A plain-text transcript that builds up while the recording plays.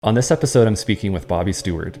On this episode, I'm speaking with Bobbi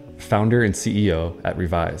Steward, founder and CEO at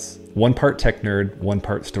Revyse. One part tech nerd, one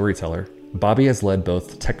part storyteller, Bobbi has led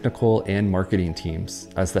both technical and marketing teams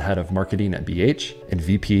as the head of marketing at BH and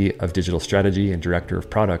VP of digital strategy and director of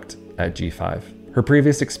product at G5. Her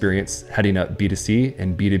previous experience heading up B2C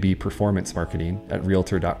and B2B performance marketing at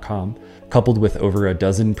Realtor.com, coupled with over a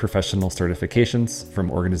dozen professional certifications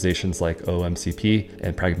from organizations like OMCP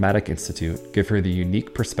and Pragmatic Institute, give her the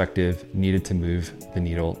unique perspective needed to move the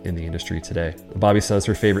needle in the industry today. Bobbi says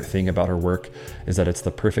her favorite thing about her work is that it's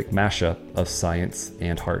the perfect mashup of science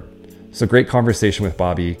and heart. So great conversation with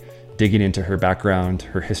Bobbi, digging into her background,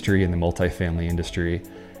 her history in the multifamily industry,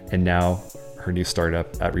 and now her new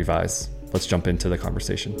startup at Revyse. Let's jump into the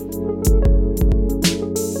conversation.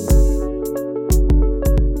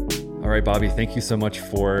 All right, Bobbi, thank you so much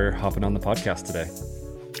for hopping on the podcast today.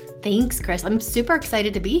 Thanks, Chris. I'm super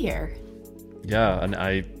excited to be here. Yeah, and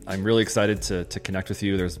I'm really excited to connect with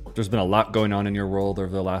you. There's been a lot going on in your world over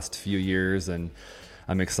the last few years, and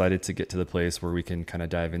I'm excited to get to the place where we can kind of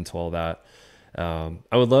dive into all that. I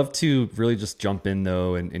would love to really just jump in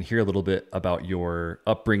though and hear a little bit about your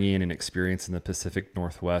upbringing and experience in the Pacific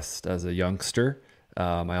Northwest as a youngster.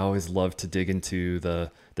 I always love to dig into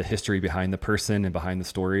the history behind the person and behind the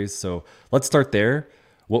stories. So let's start there.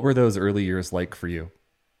 What were those early years like for you?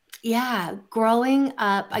 Yeah, growing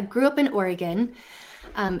up, I grew up in Oregon,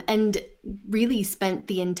 and really spent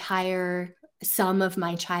the entire sum of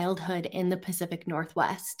my childhood in the Pacific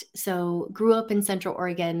Northwest. So grew up in Central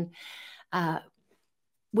Oregon,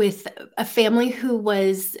 with a family who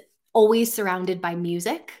was always surrounded by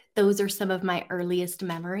music. Those are some of my earliest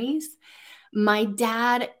memories. My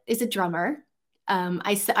dad is a drummer.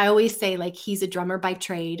 I always say like he's a drummer by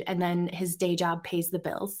trade and then his day job pays the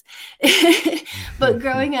bills. But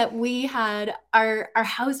growing up, we had our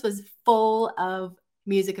house was full of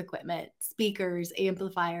music equipment, speakers,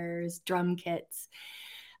 amplifiers, drum kits.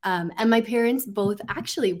 And my parents both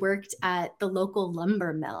actually worked at the local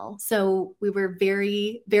lumber mill. So we were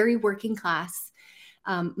very, very working class.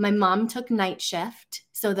 My mom took night shift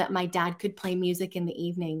so that my dad could play music in the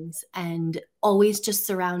evenings, and always just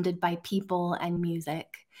surrounded by people and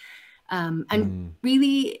music. And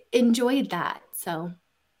really enjoyed that. So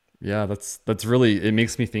Yeah, that's really, it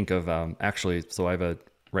makes me think of actually, so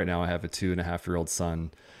right now I have a 2.5-year-old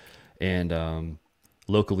son, and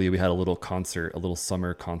locally we had a little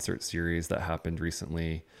summer concert series that happened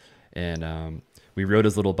recently, and we rode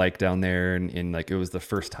his little bike down there, and like it was the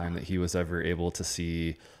first time that he was ever able to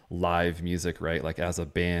see live music, right? Like as a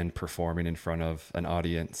band performing in front of an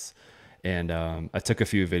audience. And I took a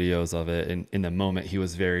few videos of it, and in the moment he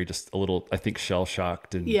was very just a little, I think, shell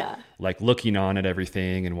shocked and yeah, like looking on at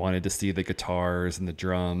everything and wanted to see the guitars and the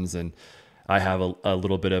drums. And I have a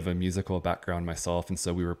little bit of a musical background myself, and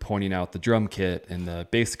so we were pointing out the drum kit and the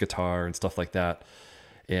bass guitar and stuff like that.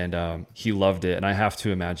 And he loved it. And I have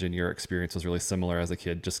to imagine your experience was really similar as a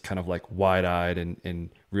kid, just kind of like wide-eyed and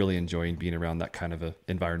really enjoying being around that kind of a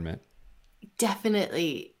environment.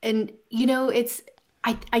 definitely. And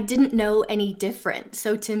I didn't know any different.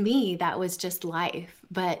 So to me, that was just life.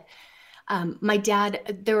 But my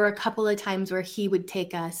dad, there were a couple of times where he would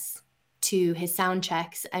take us to his sound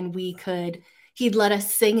checks, and he'd let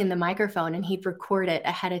us sing in the microphone and he'd record it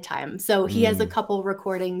ahead of time. So he has a couple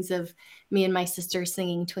recordings of me and my sister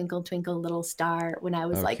singing Twinkle, Twinkle, Little Star when I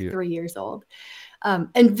was Oh, like cute. 3 years old.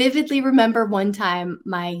 And vividly remember one time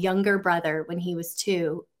my younger brother, when he was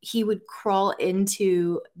 2, he would crawl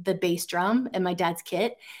into the bass drum in my dad's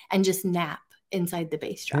kit and just nap inside the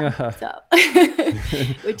bass drum. So,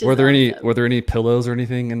 which is Were awesome. there any pillows or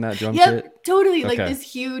anything in that drum Yep, kit? totally. Like Okay. this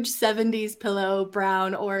huge 70s pillow,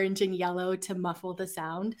 brown, orange, and yellow to muffle the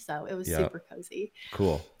sound. So it was Yeah. super cozy.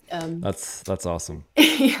 Cool. Um, That's awesome.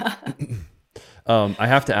 yeah. I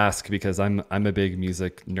have to ask because I'm a big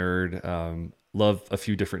music nerd. Love a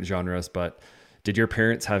few different genres, but did your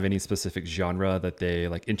parents have any specific genre that they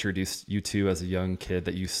like introduced you to as a young kid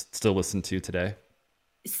that you still listen to today?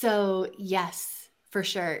 So, yes, for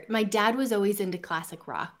sure. My dad was always into classic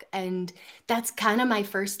rock, and that's kind of my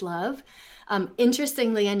first love.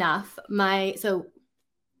 Interestingly enough, I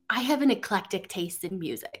have an eclectic taste in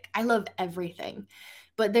music. I love everything.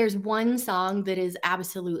 But there's one song that is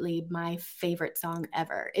absolutely my favorite song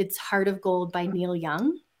ever. It's Heart of Gold by Neil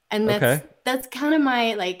Young. And Okay. that's kind of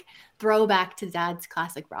my like throwback to dad's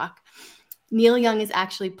classic rock. Neil Young is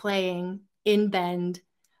actually playing in Bend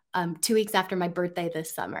 2 weeks after my birthday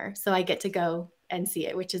this summer. So I get to go and see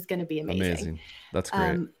it, which is going to be amazing. Amazing. That's great.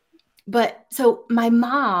 Um, but so my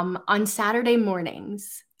mom on Saturday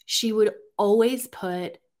mornings, she would always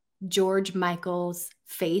put George Michael's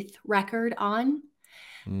Faith record on.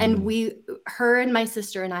 And Mm, her and my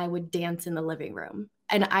sister and I would dance in the living room.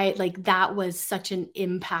 And I like that was such an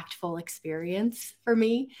impactful experience for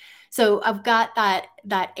me. So I've got that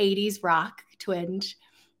 80s rock twinge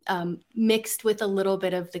mixed with a little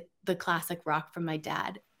bit of the classic rock from my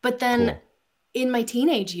dad. But then cool. in my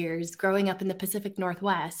teenage years, growing up in the Pacific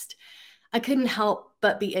Northwest, I couldn't help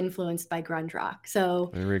but be influenced by grunge rock.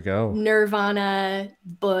 So There we go. Nirvana,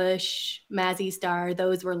 Bush, Mazzy Star,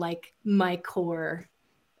 those were like my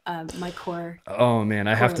Oh man,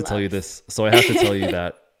 I have core to tell you loves. this. So I have to tell you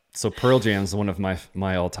that. So Pearl Jam's one of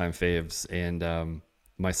my all time faves, and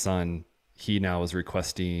my son, he now is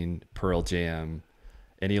requesting Pearl Jam,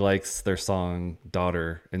 and he likes their song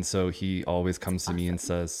Daughter, and so he always comes to me and Awesome.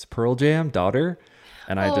 says Pearl Jam Daughter,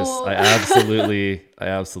 and I Oh,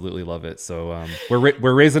 absolutely love it. So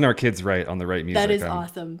we're raising our kids right on the right that music. is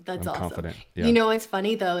awesome. That's I'm awesome. confident. You Yeah. know what's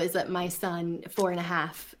funny though is that my son,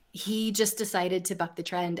 4.5, he just decided to buck the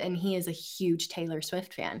trend and he is a huge Taylor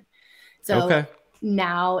Swift fan. So Okay.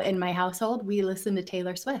 now in my household, we listen to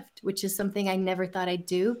Taylor Swift, which is something I never thought I'd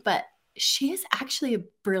do, but she is actually a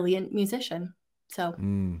brilliant musician. So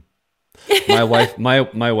Mm. My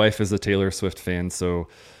wife is a Taylor Swift fan, so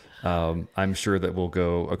I'm sure that we'll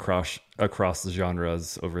go across the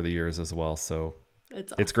genres over the years as well. So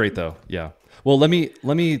it's it's great awesome. though. Yeah. Well, let me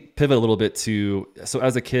pivot a little bit to, so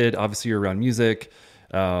as a kid, obviously you're around music,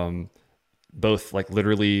 um, both like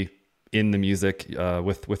literally in the music,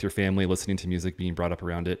 with your family, listening to music, being brought up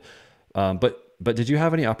around it. But did you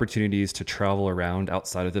have any opportunities to travel around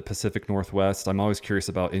outside of the Pacific Northwest? I'm always curious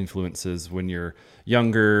about influences when you're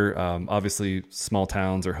younger. Obviously, small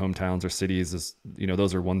towns or hometowns or cities is,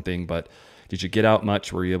 those are one thing. But did you get out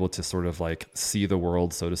much? Were you able to sort of like see the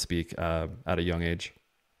world, so to speak, at a young age?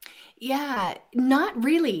 Yeah, not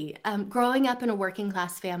really. Growing up in a working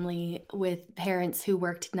class family with parents who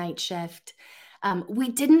worked night shift, we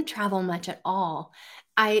didn't travel much at all.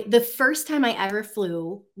 The first time I ever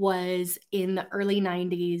flew was in the early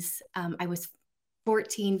 90s. I was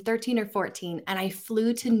 14, 13 or 14, and I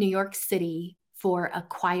flew to New York City for a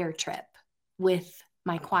choir trip with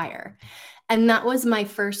my choir. And that was my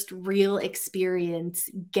first real experience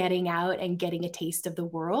getting out and getting a taste of the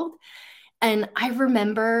world. And I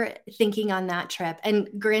remember thinking on that trip, and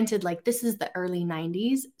granted, like this is the early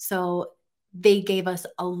 90s, so they gave us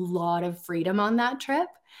a lot of freedom on that trip.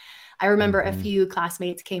 I remember a Hmm. few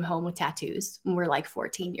classmates came home with tattoos when we're like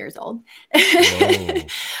 14 years old.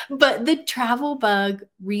 Whoa. But the travel bug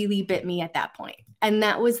really bit me at that point. And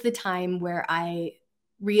that was the time where I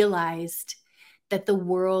realized that the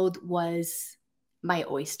world was my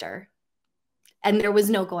oyster. And there was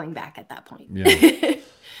no going back at that point. Yeah.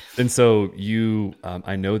 And so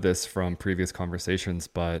I know this from previous conversations,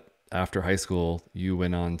 but after high school, you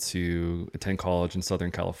went on to attend college in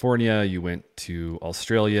Southern California. You went to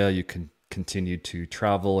Australia. You continued to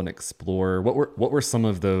travel and explore. What were some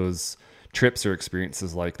of those trips or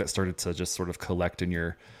experiences like that started to just sort of collect in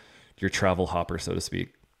your travel hopper, so to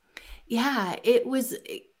speak? Yeah, it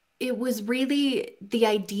was really the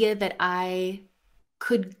idea that I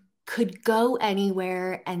could could go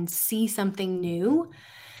anywhere and see something new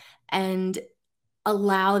and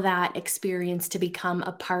allow that experience to become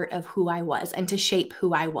a part of who I was and to shape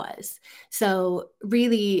who I was. So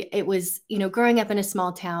really it was, growing up in a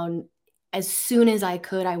small town, as soon as I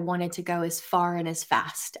could, I wanted to go as far and as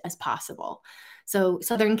fast as possible. So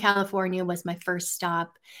Southern California was my first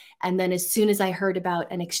stop. And then as soon as I heard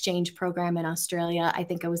about an exchange program in Australia, I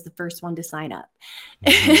think I was the first one to sign up.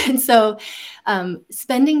 Hmm. And so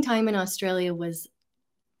spending time in Australia was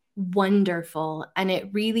wonderful. And it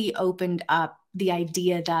really opened up the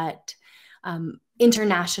idea that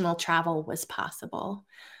international travel was possible.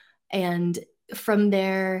 And from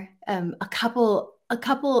there, a couple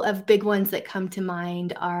of big ones that come to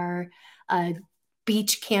mind are a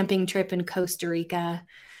beach camping trip in Costa Rica.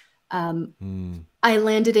 Um, Mm. I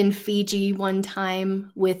landed in Fiji one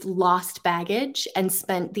time with lost baggage and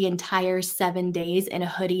spent the entire 7 days in a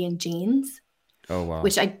hoodie and jeans, Oh wow.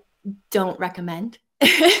 which I don't recommend.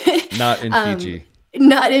 Not in um, Fiji.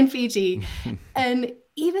 Not in Fiji. And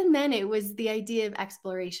even then, it was the idea of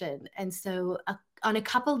exploration. And so, on a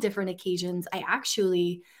couple different occasions, I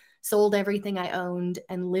actually sold everything I owned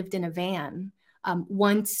and lived in a van.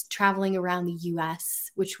 Once traveling around the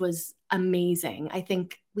US, which was amazing. I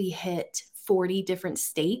think we hit 40 different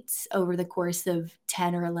states over the course of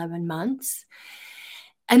 10 or 11 months.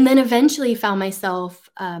 And then eventually found myself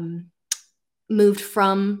moved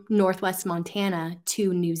from Northwest Montana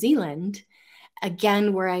to New Zealand,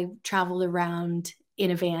 again, where I traveled around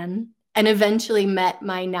in a van and eventually met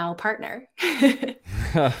my now partner.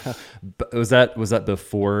 Was that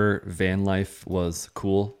before van life was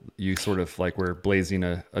cool? You sort of like were blazing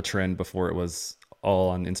a trend before it was all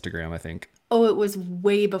on Instagram, I think. Oh, it was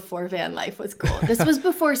way before van life was cool. This was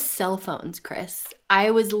before cell phones, Chris.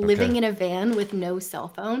 I was Okay. living in a van with no cell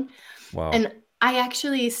phone. Wow. And I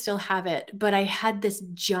actually still have it, but I had this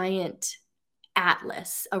giant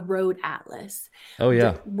atlas, a road atlas, Oh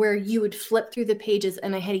yeah. where you would flip through the pages,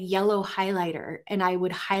 and I had a yellow highlighter, and I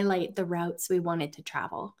would highlight the routes we wanted to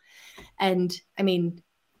travel. And I mean,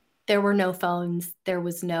 there were no phones. There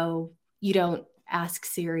was no, you don't ask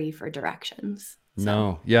Siri for directions. So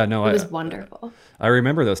No. Yeah, no, it was wonderful. I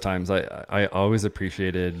remember those times. I always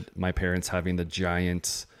appreciated my parents having the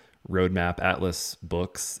giant roadmap atlas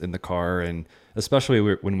books in the car, and especially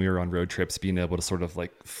when we were on road trips, being able to sort of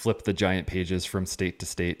like flip the giant pages from state to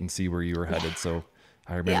state and see where you were headed. So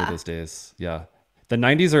I remember Yeah. those days. Yeah. The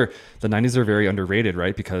 90s are very underrated,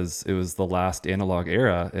 right? Because it was the last analog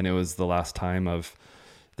era, and it was the last time of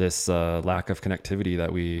this lack of connectivity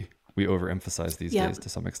that we overemphasize these Yeah. days to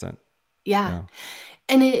some extent. Yeah. Yeah.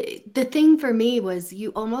 And the thing for me was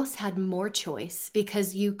you almost had more choice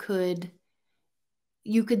because you could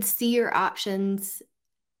see your options,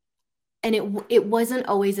 and it wasn't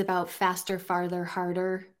always about faster, farther,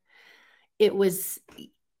 harder. It was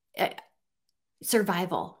uh,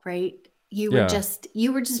 survival, right? Yeah.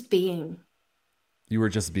 You were just being. You were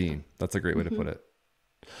just being. That's a great way to put Mhm. it.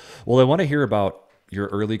 Well, I want to hear about your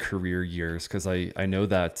early career years because I know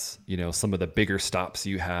that, some of the bigger stops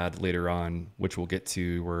you had later on, which we'll get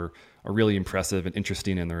to, were are really impressive and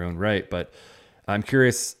interesting in their own right. But I'm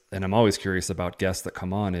curious, and I'm always curious about guests that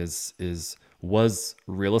come on, is was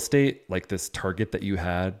real estate like this target that you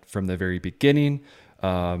had from the very beginning?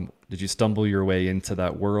 Did you stumble your way into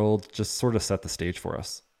that world? Just sort of set the stage for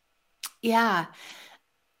us. Yeah.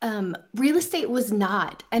 Real estate was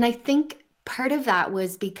not. And I think part of that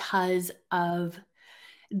was because of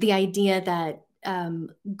the idea that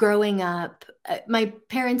growing up, my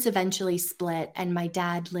parents eventually split, and my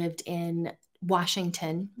dad lived in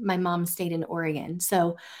Washington. My mom stayed in Oregon.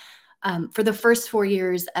 So for the first 4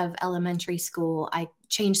 years of elementary school, I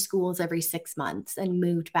changed schools every 6 months and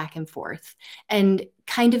moved back and forth and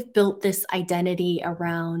kind of built this identity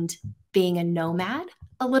around being a nomad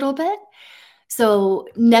a little bit. So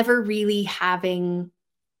never really having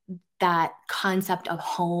that concept of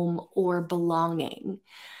home or belonging.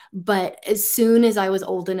 But as soon as I was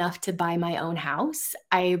old enough to buy my own house,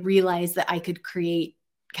 I realized that I could create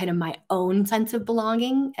kind of my own sense of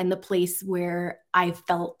belonging and the place where I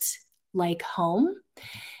felt like home.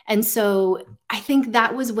 And so I think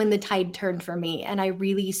that was when the tide turned for me. And I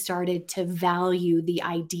really started to value the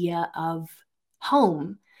idea of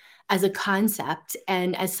home as a concept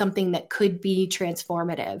and as something that could be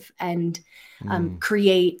transformative and Mm,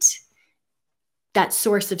 create that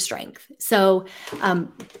source of strength. So,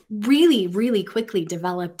 really, really quickly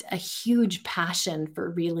developed a huge passion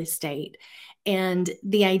for real estate and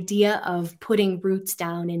the idea of putting roots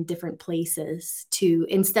down in different places to,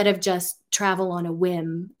 instead of just travel on a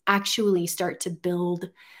whim, actually start to build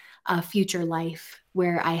a future life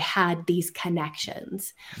where I had these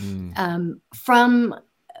connections. mm.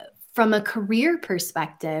 From a career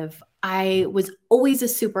perspective, I was always a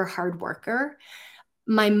super hard worker.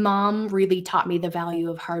 My mom really taught me the value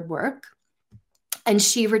of hard work, and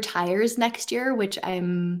she retires next year, which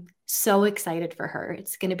I'm so excited for her.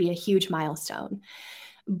 It's going to be a huge milestone.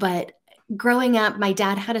 But growing up, my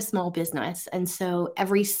dad had a small business. And so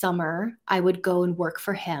every summer I would go and work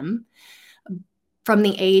for him from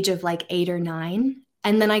the age of like 8 or 9.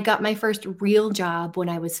 And then I got my first real job when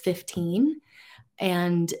I was 15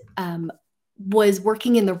 and was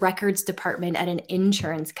working in the records department at an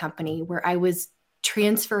insurance company where I was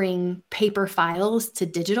transferring paper files to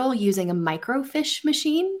digital using a microfiche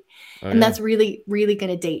machine. Oh And yeah. that's really, really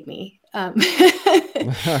going to date me. A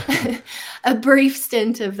brief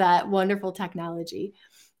stint of that wonderful technology.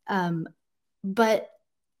 Um, but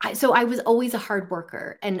so I was always a hard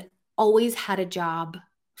worker and always had a job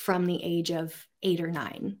from the age of 8 or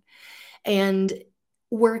 9 and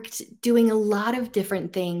worked doing a lot of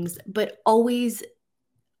different things, but always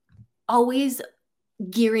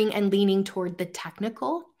gearing and leaning toward the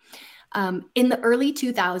technical. In the early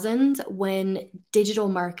 2000s, when digital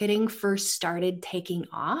marketing first started taking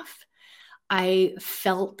off, I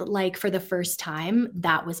felt like for the first time,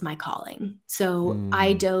 that was my calling. So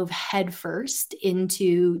I dove headfirst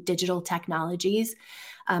into digital technologies.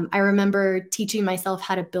 I remember teaching myself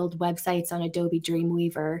how to build websites on Adobe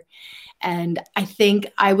Dreamweaver. And I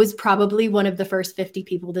think I was probably one of the first 50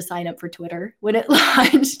 people to sign up for Twitter when it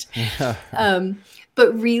launched.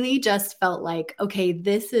 But really just felt like, okay,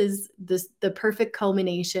 this is the perfect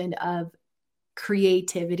culmination of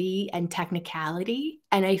creativity and technicality.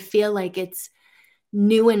 And I feel like it's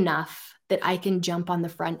new enough that I can jump on the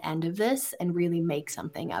front end of this and really make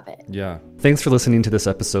something of it. Yeah. Thanks for listening to this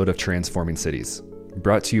episode of Transforming Cities,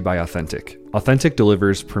 brought to you by Authentic. Authentic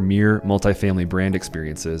delivers premier multifamily brand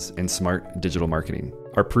experiences and smart digital marketing.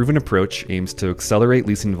 Our proven approach aims to accelerate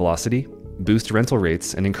leasing velocity, boost rental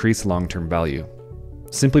rates, and increase long-term value.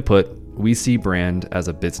 Simply put, we see brand as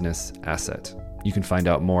a business asset. You can find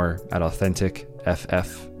out more at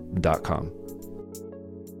authenticff.com.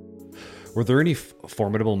 Were there any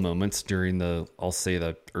formidable moments during I'll say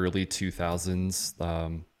the early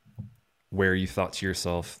 2000s, where you thought to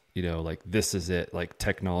yourself, like, this is it, like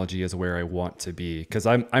technology is where I want to be? Because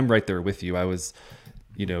I'm right there with you. I was,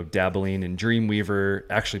 dabbling in Dreamweaver.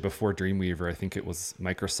 Actually, before Dreamweaver, I think it was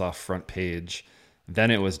Microsoft Front Page. Then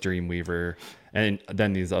it was Dreamweaver. And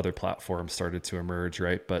then these other platforms started to emerge,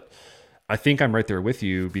 right? But I think I'm right there with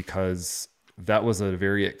you because that was a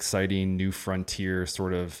very exciting new frontier,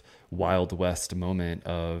 sort of Wild West moment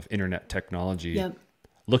of internet technology. Yep.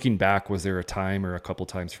 Looking back, was there a time or a couple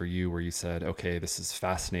times for you where you said, okay, this is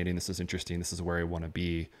fascinating, this is interesting, this is where I want to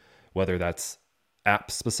be, whether that's app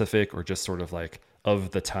specific or just sort of like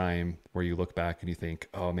of the time where you look back and you think,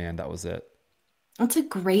 oh man, that was it? That's a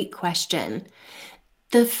great question.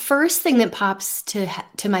 The first thing that pops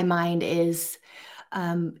to my mind is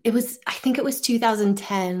I think it was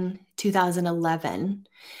 2010, 2011.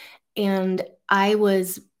 And I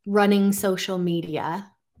was running social media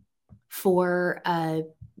for a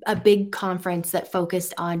big conference that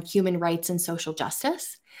focused on human rights and social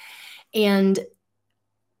justice. And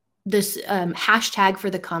this hashtag for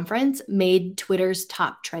the conference made Twitter's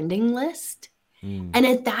top trending list. And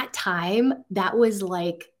at that time, that was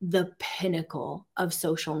like the pinnacle of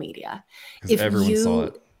social media. Because everyone saw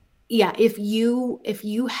it. Yeah, if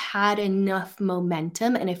you had enough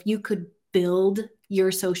momentum and if you could build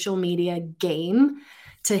your social media game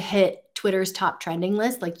to hit Twitter's top trending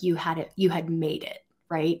list, like you had made it,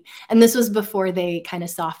 right? And this was before they kind of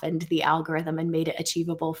softened the algorithm and made it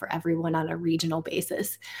achievable for everyone on a regional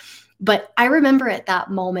basis. But I remember at that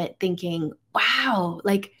moment thinking, wow,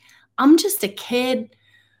 like I'm just a kid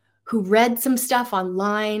who read some stuff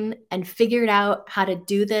online and figured out how to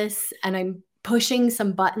do this. And I'm pushing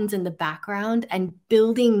some buttons in the background and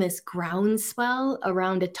building this groundswell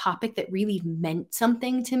around a topic that really meant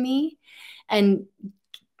something to me, and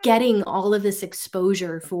getting all of this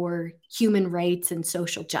exposure for human rights and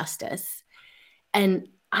social justice. And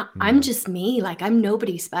I'm just me, like I'm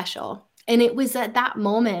nobody special. And it was at that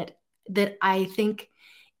moment that I think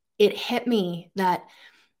it hit me that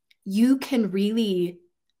you can really,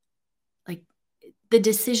 like, the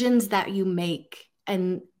decisions that you make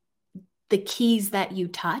and the keys that you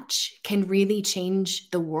touch can really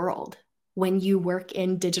change the world when you work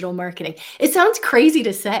in digital marketing. It sounds crazy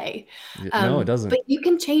to say. No, it doesn't. But you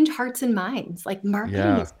can change hearts and minds. Like marketing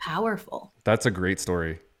is powerful. That's a great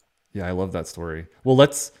story. Yeah, I love that story. Well,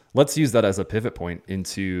 let's use that as a pivot point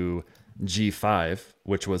into G5,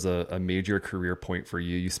 which was a major career point for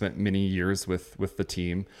you. You spent many years with the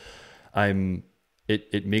team.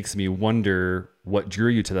 It makes me wonder what drew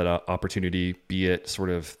you to that opportunity, be it sort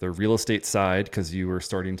of the real estate side, because you were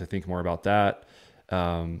starting to think more about that,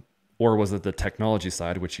 or was it the technology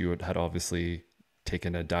side, which you had obviously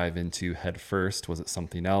taken a dive into head first? Was it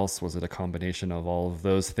something else? Was it a combination of all of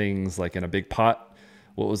those things, like in a big pot?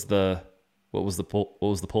 What was the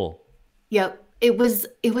pull? Yep. It was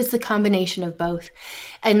the combination of both.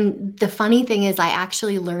 And the funny thing is I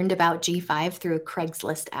actually learned about G5 through a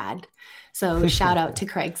Craigslist ad. So shout out to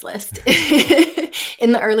Craigslist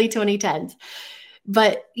in the early 2010s.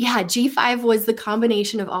 But yeah, G5 was the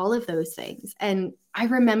combination of all of those things. And I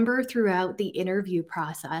remember throughout the interview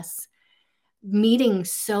process meeting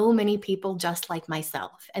so many people just like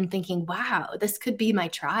myself and thinking, wow, this could be my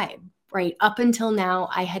tribe, right? Up until now,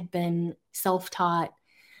 I had been self-taught,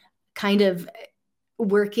 kind of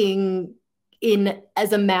working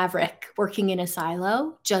as a maverick, working in a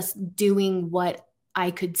silo, just doing what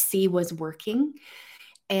I could see was working.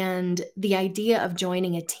 And the idea of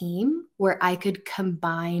joining a team where I could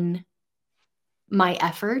combine my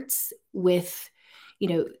efforts with,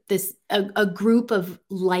 a group of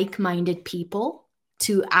like-minded people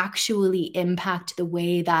to actually impact the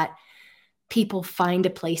way that people find a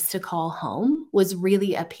place to call home was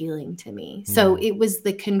really appealing to me. So it was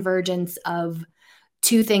the convergence of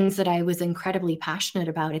two things that I was incredibly passionate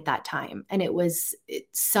about at that time. And it's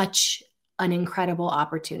such an incredible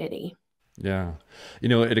opportunity. Yeah. You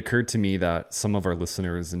know, it occurred to me that some of our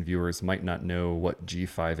listeners and viewers might not know what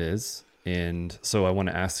G5 is. And so I want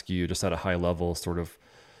to ask you just at a high level, sort of,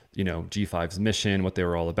 you know, G5's mission, what they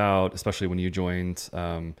were all about, especially when you joined,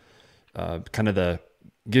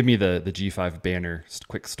 give me the G5 banner, just a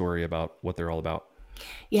quick story about what they're all about.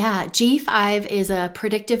 Yeah, G5 is a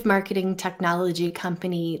predictive marketing technology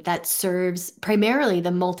company that serves primarily the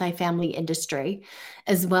multifamily industry,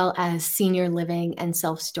 as well as senior living and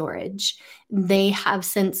self-storage. They have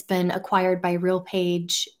since been acquired by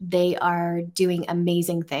RealPage. They are doing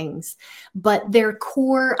amazing things, but their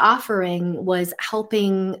core offering was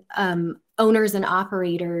helping owners and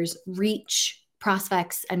operators reach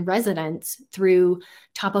prospects and residents through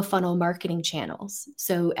top of funnel marketing channels.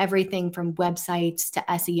 So everything from websites to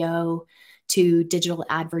SEO to digital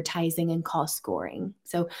advertising and call scoring.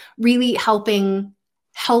 So really helping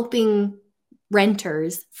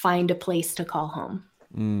renters find a place to call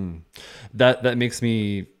home. That makes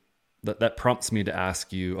me that prompts me to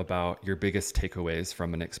ask you about your biggest takeaways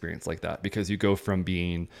from an experience like that, because you go from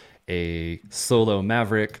being a solo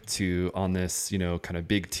maverick to on this, you know, kind of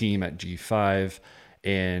big team at G5.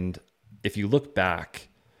 And if you look back,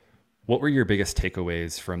 what were your biggest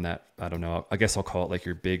takeaways from that? I don't know, I guess I'll call it like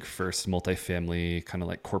your big first multifamily kind of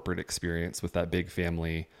like corporate experience with that big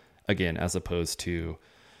family again, as opposed to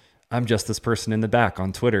I'm just this person in the back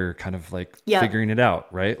on Twitter, kind of like figuring it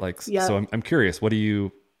out. Right. Like, so I'm curious, what do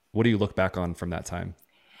you look back on from that time?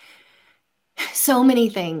 So many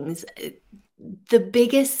things. The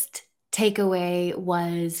biggest takeaway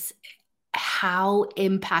was how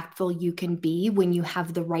impactful you can be when you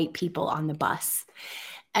have the right people on the bus.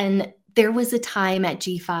 And there was a time at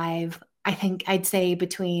G5, I think I'd say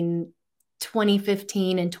between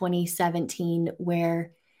 2015 and 2017,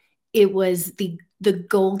 where it was the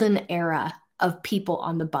golden era of people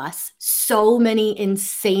on the bus. So many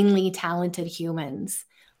insanely talented humans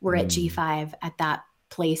were at G5 at that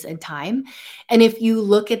place and time. And if you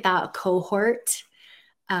look at that cohort,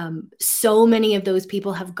 so many of those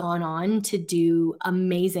people have gone on to do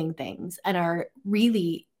amazing things and are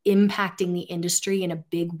really impacting the industry in a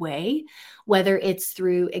big way, whether it's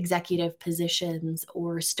through executive positions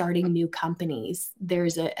or starting new companies.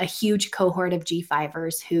 There's a huge cohort of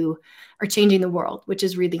G5ers who are changing the world, which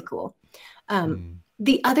is really cool.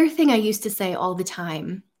 The other thing I used to say all the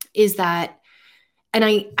time is that, and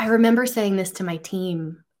I remember saying this to my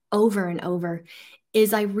team over and over,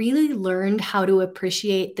 is I really learned how to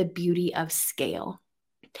appreciate the beauty of scale.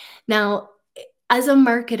 Now, as a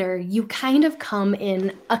marketer, you kind of come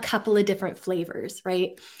in a couple of different flavors,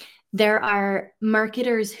 right? There are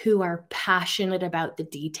marketers who are passionate about the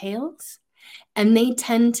details, and they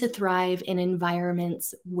tend to thrive in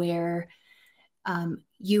environments where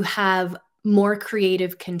you have more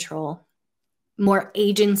creative control, more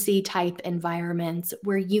agency type environments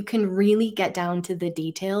where you can really get down to the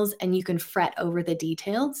details and you can fret over the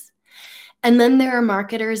details. And then there are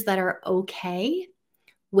marketers that are okay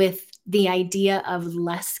with the idea of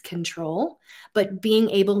less control, but being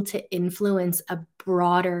able to influence a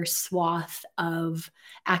broader swath of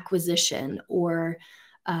acquisition or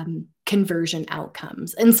conversion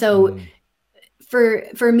outcomes. And so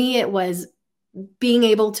for me, it was being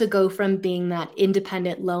able to go from being that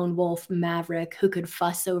independent lone wolf maverick who could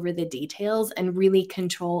fuss over the details and really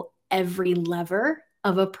control every lever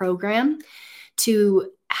of a program to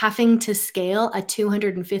having to scale a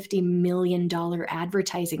 $250 million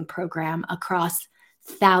advertising program across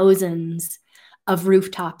thousands of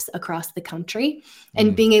rooftops across the country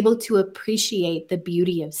and being able to appreciate the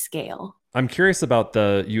beauty of scale. I'm curious about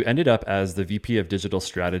you ended up as the VP of digital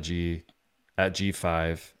strategy at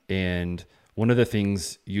G5. And one of the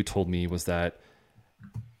things you told me was that,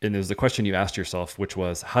 and there's the question you asked yourself, which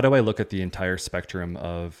was, how do I look at the entire spectrum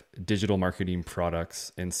of digital marketing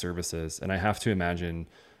products and services? And I have to imagine,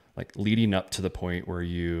 like, leading up to the point where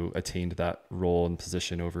you attained that role and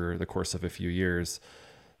position over the course of a few years,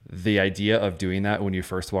 the idea of doing that when you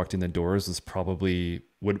first walked in the doors was probably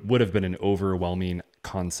would have been an overwhelming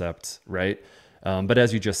concept, right? But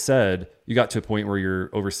as you just said, you got to a point where you're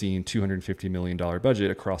overseeing $250 million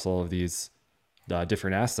budget across all of these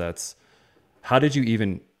different assets. How did you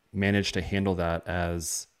even manage to handle that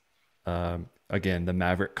as, again, the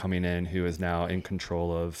maverick coming in who is now in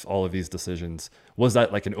control of all of these decisions? Was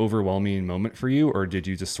that like an overwhelming moment for you, or did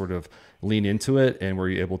you just sort of lean into it and were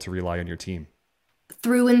you able to rely on your team?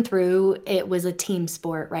 through and through, it was a team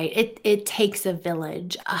sport, right? It takes a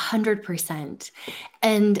village, 100%.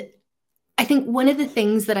 And I think one of the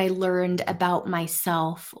things that I learned about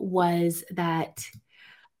myself was that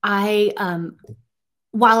I,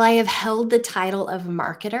 while I have held the title of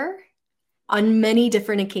marketer on many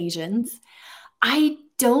different occasions, I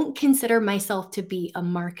don't consider myself to be a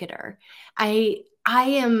marketer. I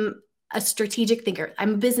am a strategic thinker.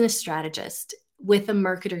 I'm a business strategist with a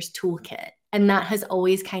marketer's toolkit. And that has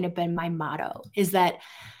always kind of been my motto, is that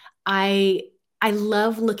I I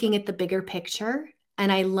love looking at the bigger picture,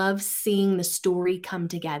 and I love seeing the story come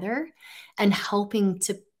together and helping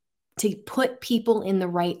to put people in the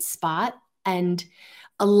right spot and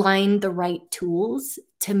align the right tools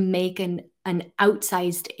to make an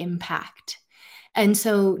outsized impact. And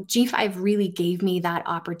so G5 really gave me that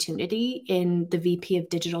opportunity in the VP of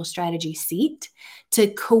Digital Strategy seat to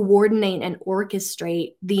coordinate and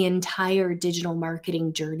orchestrate the entire digital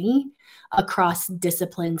marketing journey across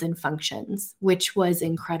disciplines and functions, which was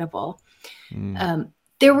incredible. Mm.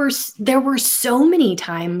 There were so many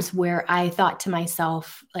times where I thought to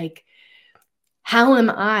myself, like, how am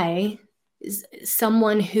I,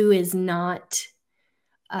 someone who is not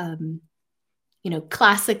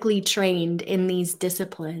classically trained in these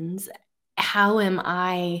disciplines, how am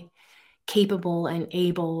I capable and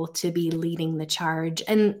able to be leading the charge?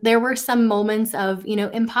 And there were some moments of,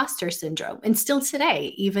 imposter syndrome. And still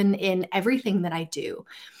today, even in everything that I do,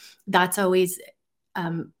 that's always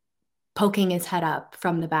poking his head up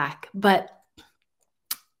from the back. But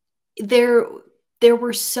there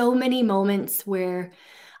were so many moments where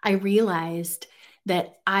I realized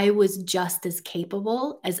that I was just as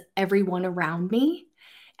capable as everyone around me.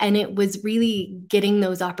 And it was really getting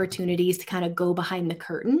those opportunities to kind of go behind the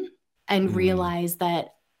curtain and realize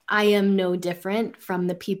that I am no different from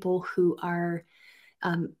the people who are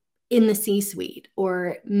in the C-suite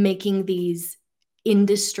or making these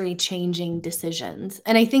industry changing decisions.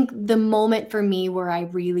 And I think the moment for me where I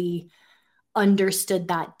really understood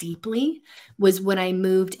that deeply was when I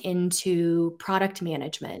moved into product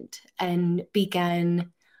management and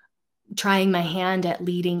began trying my hand at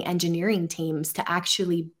leading engineering teams to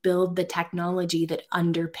actually build the technology that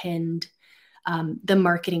underpinned the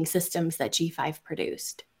marketing systems that G5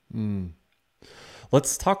 produced.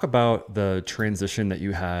 Let's talk about the transition that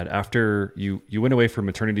you had after you went away for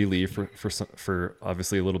maternity leave for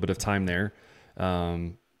obviously a little bit of time there.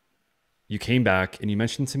 You came back and you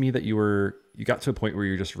mentioned to me that you got to a point where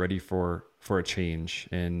you're just ready for a change,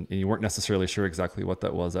 and you weren't necessarily sure exactly what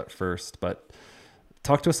that was at first, but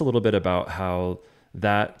talk to us a little bit about how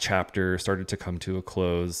that chapter started to come to a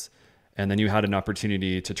close. And then you had an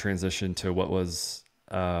opportunity to transition to what was,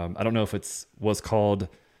 I don't know if was called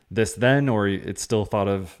this then, or it's still thought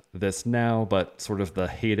of this now, but sort of the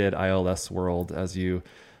hated ILS world, as you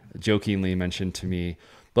jokingly mentioned to me.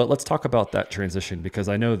 But let's talk about that transition, because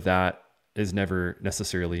I know that is never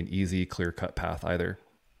necessarily an easy, clear-cut path either.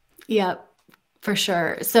 Yeah, for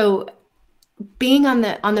sure. So being on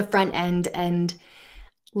the front end and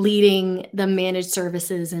leading the managed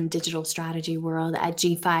services and digital strategy world at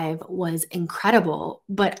G5 was incredible,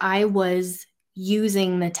 but I was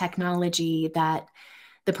using the technology that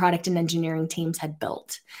the product and engineering teams had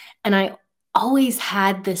built. And I always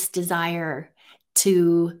had this desire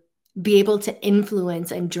to be able to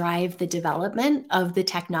influence and drive the development of the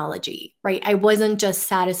technology, right? I wasn't just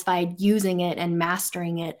satisfied using it and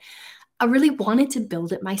mastering it. I really wanted to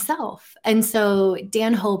build it myself. And so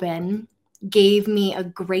Dan Hoban gave me a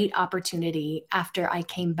great opportunity after I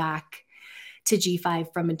came back to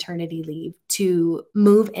G5 from maternity leave to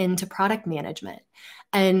move into product management.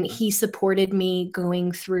 And he supported me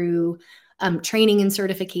going through training and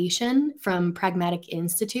certification from Pragmatic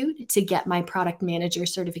Institute to get my product manager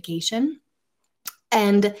certification.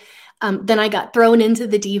 And then I got thrown into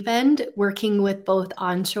the deep end, working with both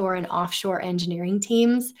onshore and offshore engineering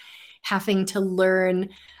teams, having to learn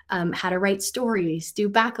how to write stories, do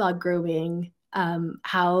backlog grooming,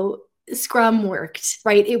 how Scrum worked,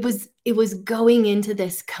 right? It was going into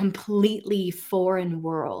this completely foreign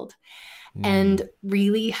world and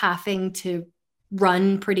really having to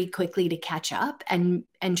run pretty quickly to catch up and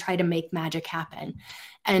try to make magic happen.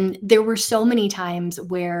 And there were so many times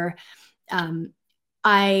where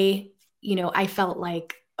I felt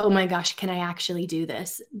like, oh my gosh, can I actually do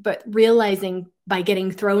this? But realizing by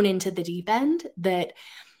getting thrown into the deep end that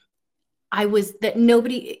I was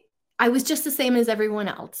just the same as everyone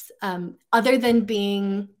else, other than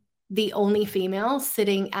being the only female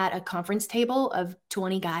sitting at a conference table of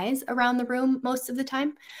 20 guys around the room most of the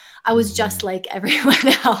time. I was just like everyone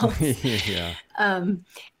else. Yeah.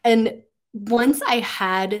 And once I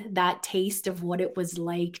had that taste of what it was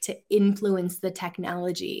like to influence the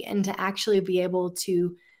technology and to actually be able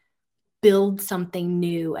to build something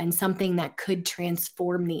new and something that could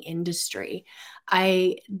transform the industry,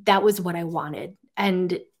 I that was what I wanted.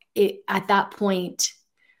 And it at that point,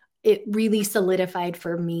 it really solidified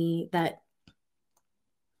for me that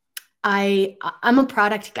I'm a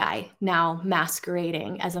product guy now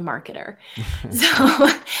masquerading as a marketer. So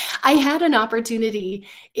I had an opportunity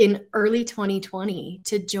in early 2020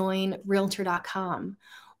 to join realtor.com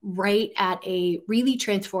right at a really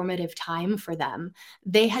transformative time for them.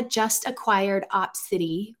 They had just acquired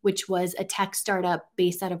OpCity, which was a tech startup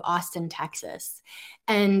based out of Austin, Texas.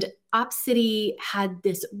 And OpCity had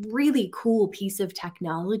this really cool piece of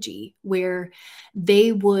technology where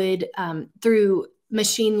they would, through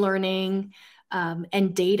machine learning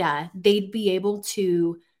and data, they'd be able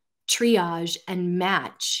to triage and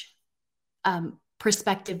match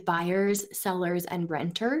prospective buyers, sellers, and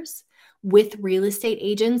renters with real estate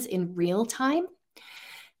agents in real time.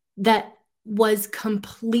 That was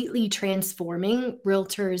completely transforming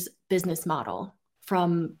realtors' business model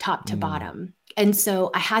from top to bottom. And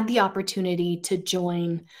so I had the opportunity to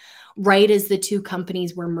join right as the two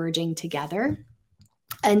companies were merging together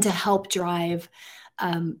and to help drive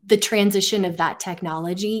the transition of that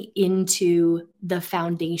technology into the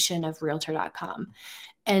foundation of realtor.com.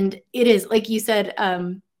 And it is, like you said,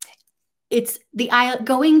 it's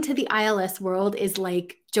going to the ILS world is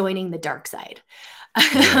like joining the dark side.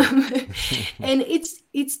 Right. And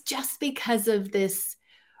it's just because of this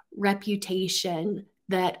reputation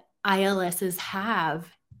that ILSs have,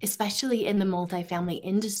 especially in the multifamily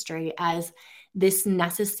industry, as this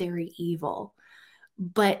necessary evil.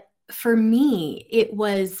 But for me, it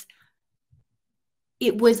was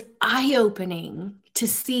eye-opening to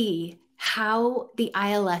see how the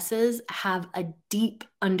ILSs have a deep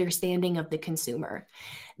understanding of the consumer.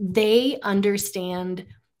 They understand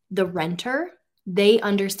the renter, they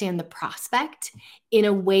understand the prospect in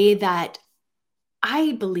a way that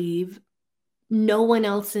I believe no one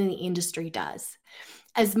else in the industry does.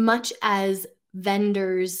 As much as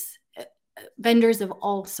vendors of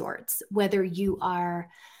all sorts, whether you are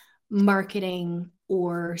marketing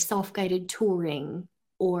or self-guided touring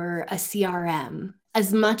or a CRM,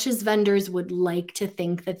 as much as vendors would like to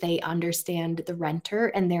think that they understand the renter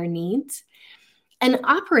and their needs, and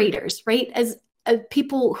operators, right? As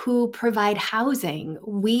people who provide housing,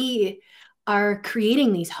 we are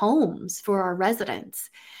creating these homes for our residents.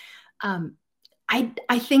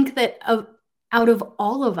 I think that out of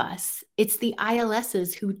all of us, it's the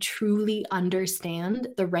ILSs who truly understand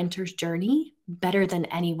the renter's journey better than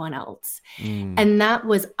anyone else. And that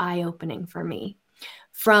was eye-opening for me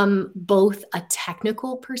from both a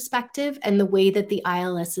technical perspective and the way that the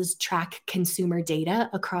ILSs track consumer data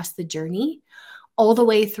across the journey, all the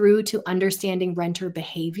way through to understanding renter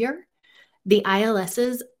behavior. The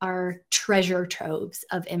ILSs are treasure troves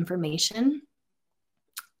of information.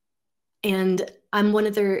 And I'm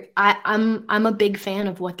I'm a big fan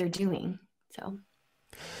of what they're doing. So,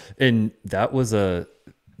 And that was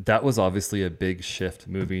obviously a big shift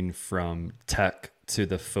moving from tech to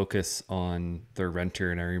the focus on the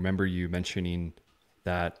renter. And I remember you mentioning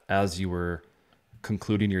that as you were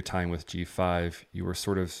concluding your time with G5, you were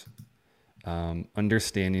sort of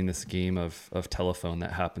understanding this game of telephone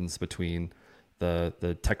that happens between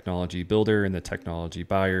the technology builder and the technology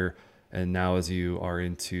buyer. And now as you are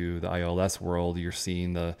into the ILS world, you're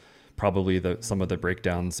seeing some of the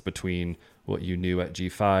breakdowns between what you knew at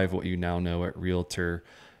G5, what you now know at Realtor.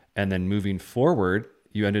 And then moving forward,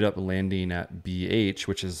 you ended up landing at BH,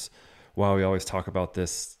 which is why we always talk about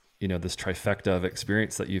this, this trifecta of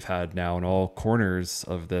experience that you've had now in all corners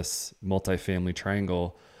of this multifamily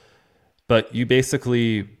triangle. But you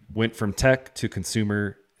basically went from tech to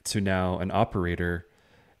consumer to now an operator.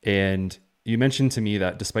 And you mentioned to me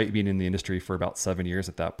that despite being in the industry for about 7 years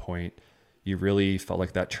at that point, you really felt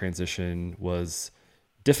like that transition was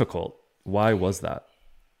difficult. Why was that?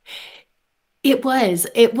 it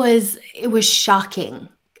was shocking,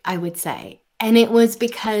 I would say. And it was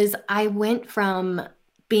because I went from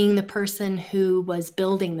being the person who was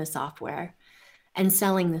building the software and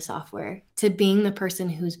selling the software to being the person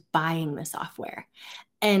who's buying the software.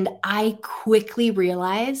 And I quickly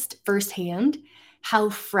realized firsthand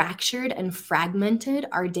how fractured and fragmented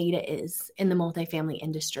our data is in the multifamily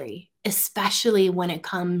industry, especially when it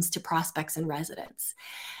comes to prospects and residents.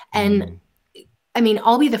 And I mean,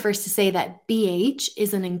 I'll be the first to say that BH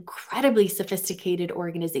is an incredibly sophisticated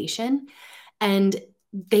organization. And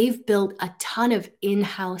they've built a ton of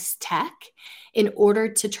in-house tech in order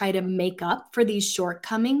to try to make up for these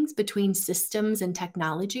shortcomings between systems and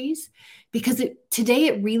technologies, because today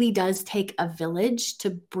it really does take a village to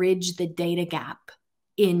bridge the data gap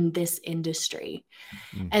in this industry.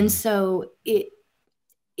 And so it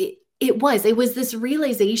was this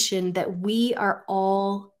realization that we are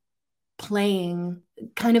all playing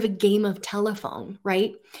kind of a game of telephone,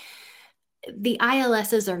 right? The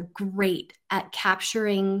ILSs are great at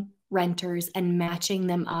capturing renters and matching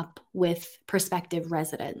them up with prospective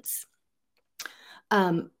residents.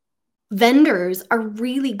 Vendors are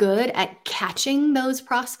really good at catching those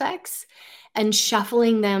prospects and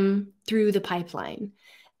shuffling them through the pipeline.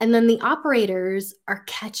 And then the operators are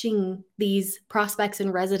catching these prospects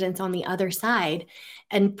and residents on the other side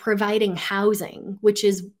and providing housing, which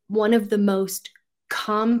is one of the most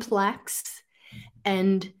complex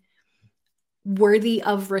and worthy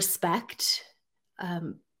of respect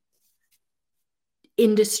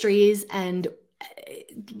industries, and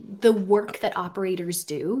the work that operators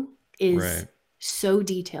do is so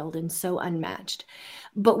detailed and so unmatched.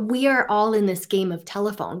 But we are all in this game of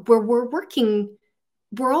telephone where we're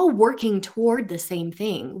all working toward the same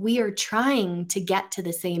thing. We are trying to get to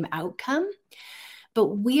the same outcome, but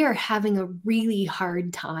we are having a really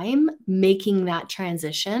hard time making that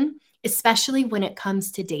transition, especially when it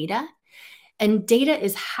comes to data. And data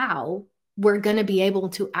is how we're going to be able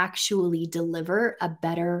to actually deliver a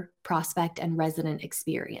better prospect and resident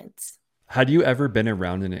experience. Had you ever been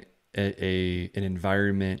around an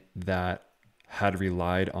environment that had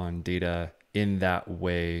relied on data in that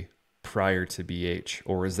way prior to BH?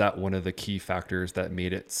 Or is that one of the key factors that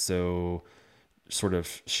made it so sort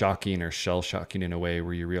of shocking or shell shocking in a way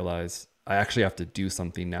where you realize I actually have to do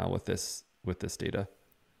something now with this data?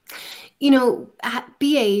 You know, at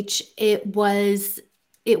BH, it was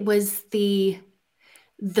the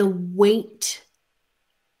weight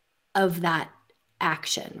of that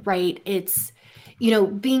action, right? It's,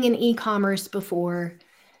 being in e-commerce before,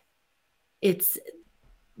 it's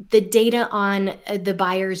the data on the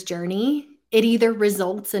buyer's journey. It either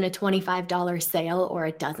results in a $25 sale or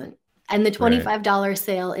it doesn't. And the $25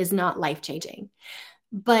 sale is not life-changing.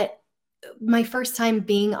 But my first time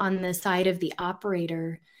being on the side of the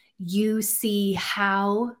operator, you see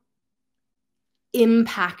how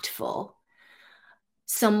impactful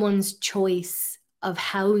someone's choice of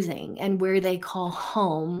housing and where they call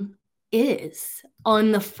home is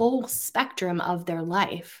on the full spectrum of their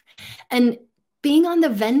life. And being on the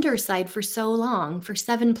vendor side for so long, for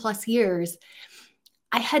 7+ years,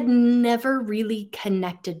 I had never really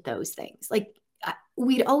connected those things. Like,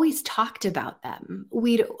 we'd always talked about them.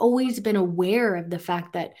 We'd always been aware of the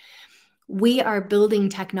fact that we are building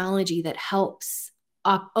technology that helps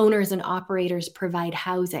owners and operators provide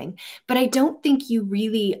housing. But I don't think you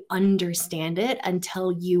really understand it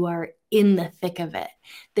until you are in the thick of it,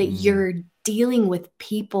 that you're dealing with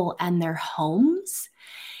people and their homes.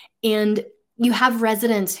 And you have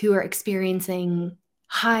residents who are experiencing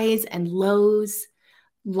highs and lows,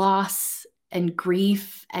 loss and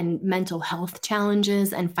grief and mental health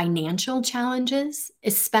challenges and financial challenges,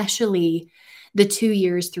 especially the 2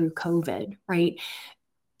 years through COVID, right?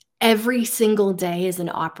 Every single day as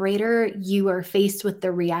an operator, you are faced with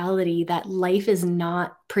the reality that life is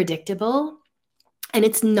not predictable and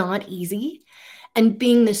it's not easy. And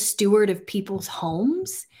being the steward of people's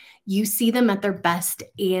homes, you see them at their best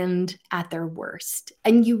and at their worst.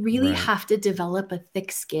 And you really have to develop a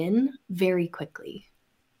thick skin very quickly.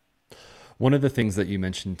 One of the things that you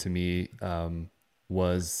mentioned to me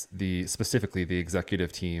was specifically the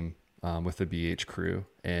executive team with the BH crew,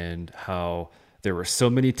 and how there were so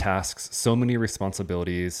many tasks, so many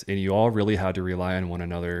responsibilities, and you all really had to rely on one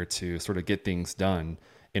another to sort of get things done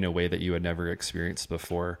in a way that you had never experienced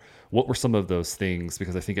before. What were some of those things?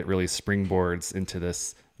 Because I think it really springboards into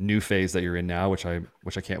this new phase that you're in now, which I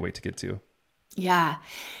can't wait to get to. Yeah.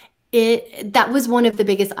 That was one of the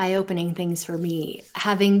biggest eye-opening things for me.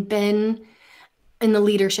 Having been in the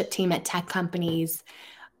leadership team at tech companies,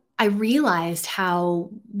 I realized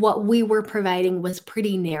how what we were providing was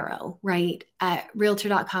pretty narrow, right? At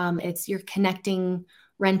Realtor.com, you're connecting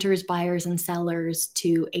renters, buyers, and sellers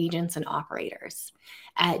to agents and operators.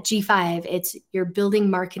 At G5, you're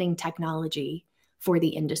building marketing technology for the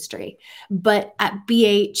industry. But at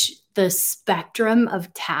BH, the spectrum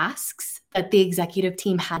of tasks that the executive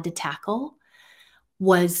team had to tackle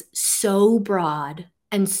was so broad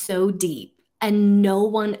and so deep, and no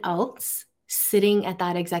one else sitting at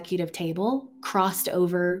that executive table crossed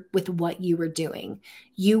over with what you were doing.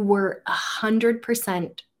 You were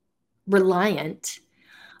 100% reliant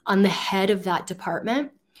on the head of that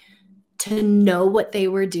department to know what they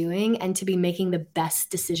were doing and to be making the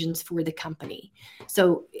best decisions for the company.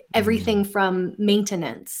 So everything from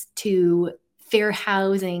maintenance to fair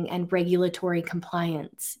housing and regulatory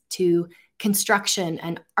compliance to construction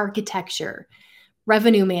and architecture,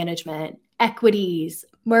 revenue management, equities,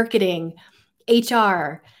 marketing,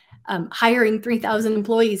 HR, hiring 3,000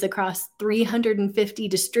 employees across 350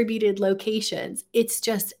 distributed locations. It's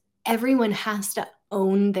just everyone has to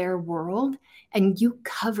own their world, and you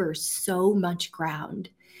cover so much ground.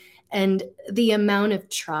 And the amount of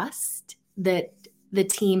trust that the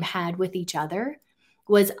team had with each other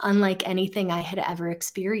was unlike anything I had ever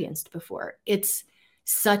experienced before. It's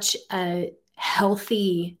such a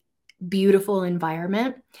healthy, beautiful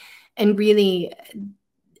environment. And really,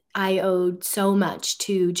 I owed so much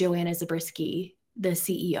to Joanna Zabriskie, the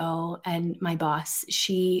CEO and my boss.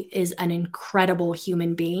 She is an incredible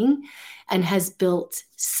human being and has built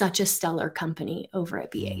such a stellar company over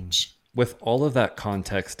at BH. With all of that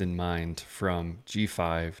context in mind, from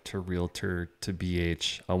G5 to Realtor to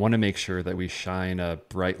BH, I want to make sure that we shine a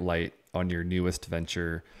bright light on your newest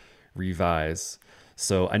venture, Revyse.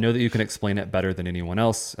 So I know that you can explain it better than anyone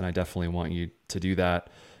else, and I definitely want you to do that.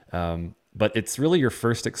 But it's really your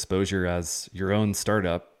first exposure as your own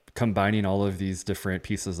startup, combining all of these different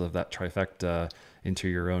pieces of that trifecta into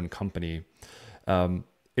your own company.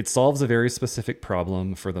 It solves a very specific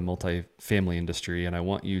problem for the multifamily industry, and I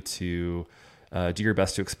want you to do your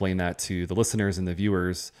best to explain that to the listeners and the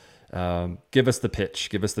viewers. Give us the pitch,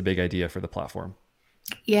 give us the big idea for the platform.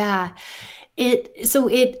 Yeah,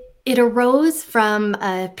 it arose from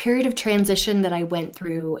a period of transition that I went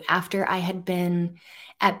through after I had been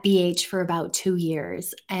at BH for about 2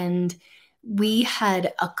 years. And my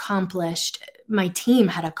team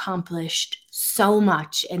had accomplished so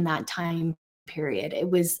much in that time period. It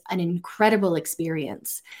was an incredible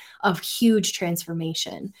experience of huge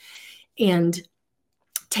transformation. And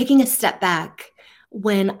taking a step back,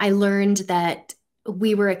 when I learned that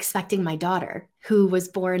we were expecting my daughter, who was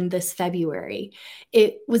born this February,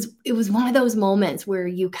 it was one of those moments where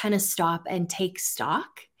you kind of stop and take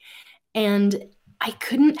stock. And I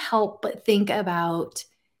couldn't help but think about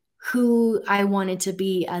who I wanted to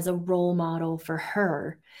be as a role model for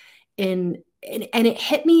her. And it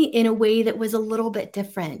hit me in a way that was a little bit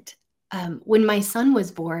different. When my son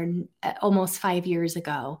was born almost 5 years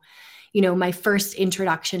ago, my first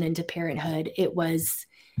introduction into parenthood, it was,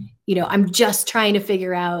 I'm just trying to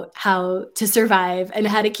figure out how to survive and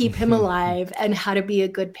how to keep him alive and how to be a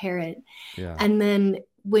good parent. Yeah. And then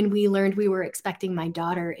when we learned we were expecting my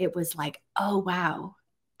daughter, it was like, oh, wow,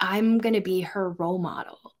 I'm going to be her role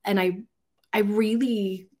model. And I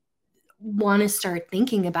really want to start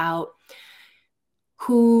thinking about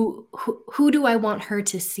who do I want her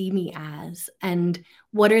to see me as, and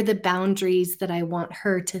what are the boundaries that I want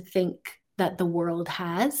her to think that the world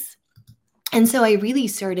has. And so I really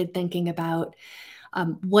started thinking about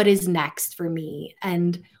what is next for me,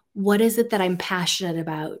 and what is it that I'm passionate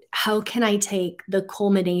about? How can I take the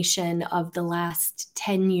culmination of the last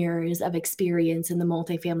 10 years of experience in the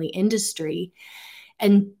multifamily industry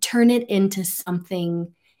and turn it into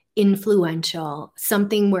something influential,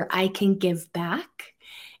 something where I can give back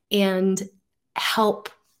and help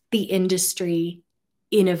the industry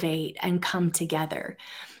innovate and come together.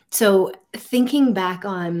 So thinking back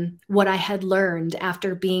on what I had learned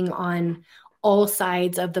after being on all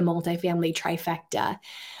sides of the multifamily trifecta,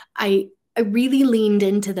 I really leaned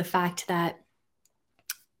into the fact that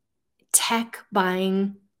tech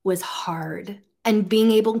buying was hard, and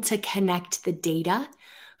being able to connect the data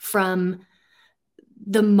from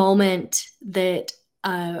the moment that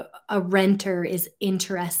a renter is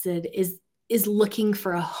interested, is looking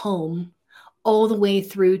for a home, all the way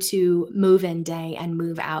through to move-in day and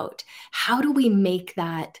move out. How do we make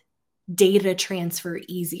that data transfer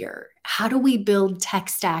easier? How do we build tech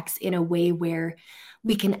stacks in a way where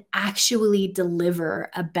we can actually deliver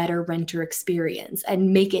a better renter experience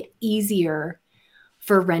and make it easier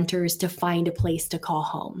for renters to find a place to call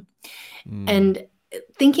home? And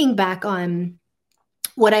thinking back on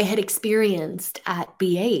what I had experienced at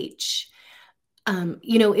BH,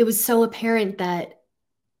 it was so apparent that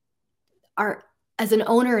as an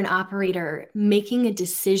owner and operator, making a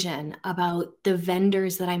decision about the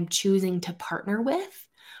vendors that I'm choosing to partner with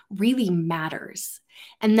really matters.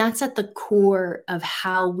 And that's at the core of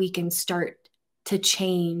how we can start to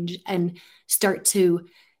change and start to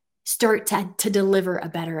deliver a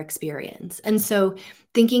better experience. And so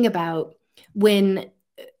thinking about when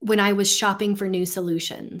I was shopping for new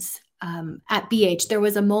solutions at BH, there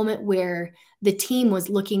was a moment where the team was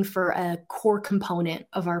looking for a core component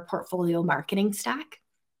of our portfolio marketing stack.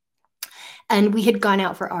 And we had gone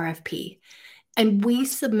out for RFP, and we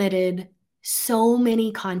submitted so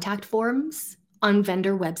many contact forms on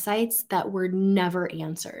vendor websites that were never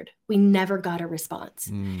answered. We never got a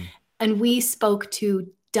response. And we spoke to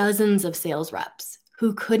dozens of sales reps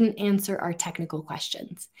who couldn't answer our technical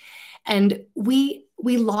questions. And we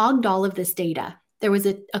logged all of this data. There was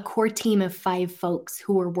a core team of 5 folks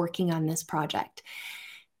who were working on this project.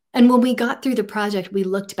 And when we got through the project, we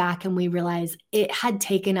looked back and we realized it had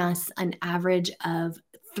taken us an average of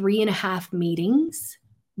 3.5 meetings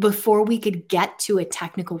before we could get to a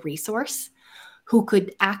technical resource who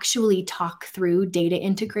could actually talk through data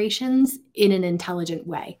integrations in an intelligent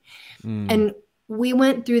way. And we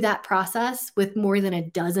went through that process with more than a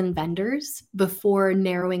dozen vendors before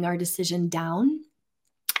narrowing our decision down.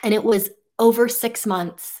 And it was over 6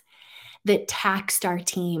 months that taxed our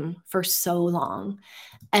team for so long.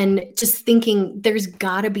 And just thinking there's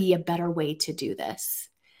got to be a better way to do this.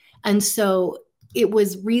 And so it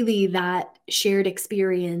was really that shared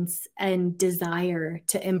experience and desire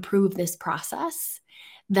to improve this process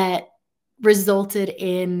that resulted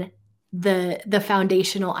in the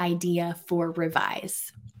foundational idea for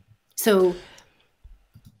Revyse. So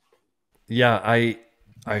yeah, I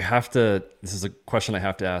have to, this is a question I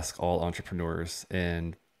have to ask all entrepreneurs.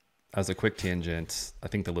 And as a quick tangent, I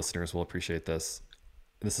think the listeners will appreciate this.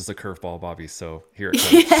 This is a curveball, Bobbi, so here it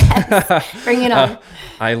comes. Yes, bring it on.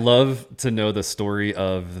 I love to know the story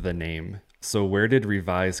of the name. So where did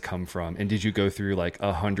Revyse come from? And did you go through like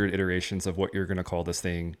 100 iterations of what you're going to call this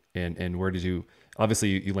thing? And where did you,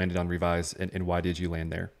 obviously you landed on Revyse, and why did you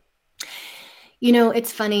land there? You know,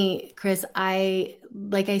 it's funny, Chris.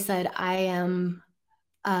 Like I said, I am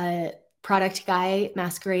a product guy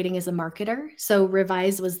masquerading as a marketer. So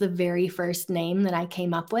Revyse was the very first name that I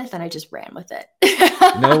came up with, and I just ran with it.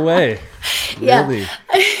 No way. Yeah, Really?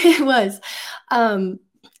 it was.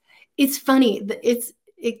 It's funny.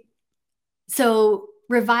 So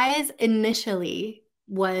Revyse initially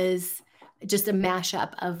was just a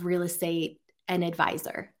mashup of real estate and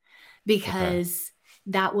advisor, because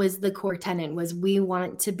that was the core tenet. Was we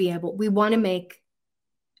want to make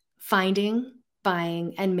finding,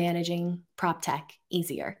 buying, and managing prop tech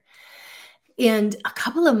easier. And a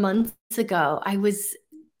couple of months ago, I was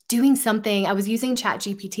doing something, I was using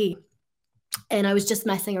ChatGPT, and I was just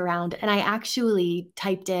messing around. And I actually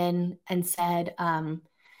typed in and said,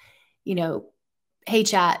 hey,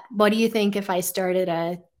 Chat, what do you think if I started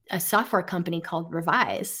a software company called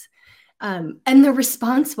Revyse? And the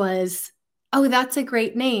response was, oh, that's a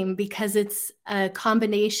great name because it's a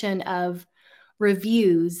combination of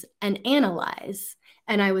reviews and analyze.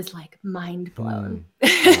 And I was like, mind blown.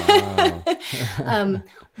 Wow.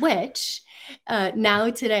 Which now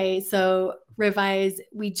today, so Revyse,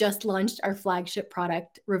 we just launched our flagship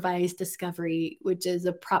product, Revyse Discovery, which is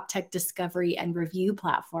a prop tech discovery and review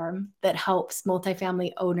platform that helps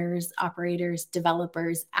multifamily owners, operators,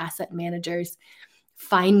 developers, asset managers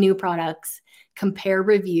find new products, compare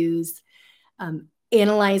reviews,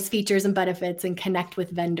 analyze features and benefits, and connect with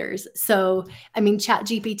vendors. So, I mean,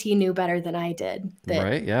 ChatGPT knew better than I did.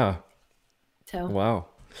 Right? Yeah. So, wow.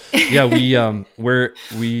 Yeah,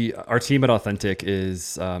 our team at Authentic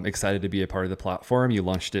is excited to be a part of the platform. You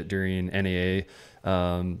launched it during NAA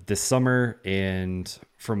this summer, and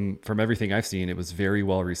from everything I've seen, it was very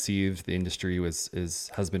well received. The industry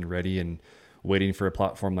has been ready and waiting for a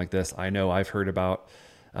platform like this. I know I've heard about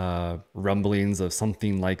rumblings of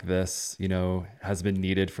something like this, has been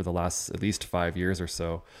needed for the last at least 5 years or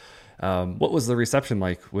so. What was the reception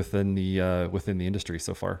like within the industry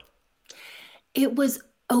so far? It was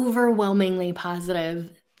overwhelmingly positive.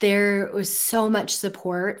 There was so much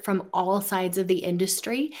support from all sides of the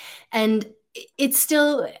industry. And it's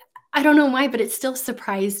still, I don't know why, but it still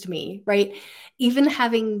surprised me, right? Even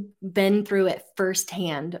having been through it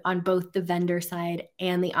firsthand on both the vendor side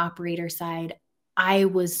and the operator side, I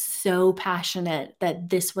was so passionate that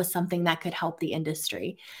this was something that could help the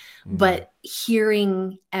industry. But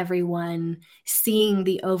hearing everyone, seeing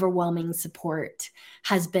the overwhelming support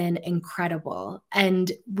has been incredible.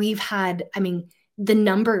 And the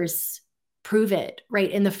numbers prove it,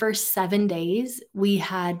 right? In the first 7 days, we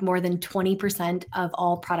had more than 20% of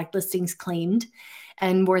all product listings claimed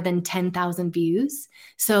and more than 10,000 views.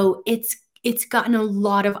 So it's gotten a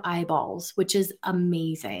lot of eyeballs, which is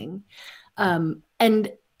amazing.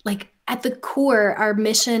 And like at the core, our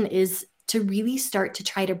mission is to really start to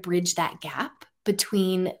try to bridge that gap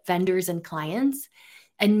between vendors and clients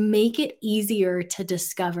and make it easier to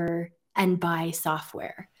discover and buy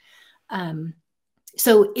software.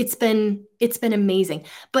 So it's been amazing.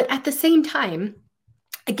 But at the same time,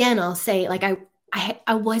 again, I'll say, like,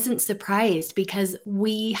 I wasn't surprised because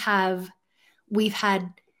we have we've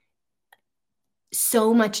had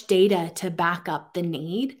so much data to back up the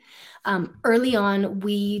need. Early on,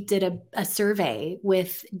 we did a survey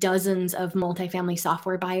with dozens of multifamily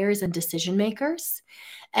software buyers and decision makers,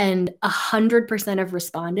 and 100% of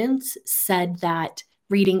respondents said that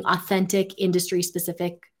reading authentic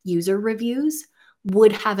industry-specific user reviews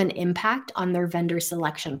would have an impact on their vendor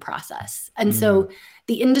selection process. And so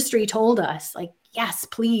the industry told us, like, yes,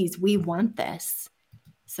 please, we want this.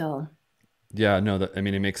 So yeah, no, I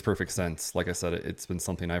mean, it makes perfect sense. Like I said, it's been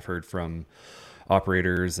something I've heard from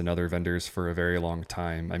operators and other vendors for a very long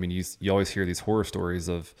time. I mean, you always hear these horror stories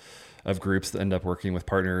of groups that end up working with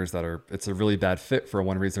partners that it's a really bad fit for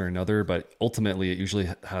one reason or another, but ultimately it usually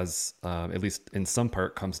has, at least in some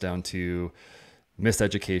part, comes down to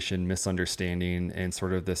miseducation, misunderstanding, and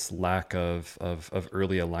sort of this lack of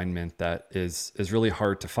early alignment that is really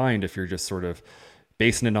hard to find if you're just sort of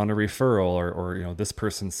basing it on a referral or you know, this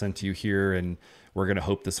person sent you here and we're going to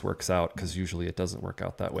hope this works out, because usually it doesn't work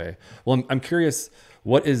out that way. Well, I'm curious,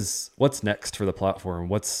 what's next for the platform?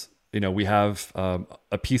 We have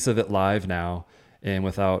a piece of it live now, and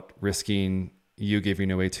without risking you giving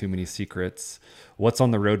away too many secrets, what's on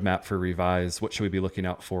the roadmap for Revyse? What should we be looking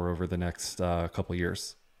out for over the next couple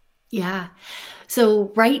years? Yeah.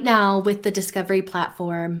 So right now with the Discovery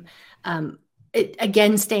platform,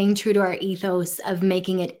 again, staying true to our ethos of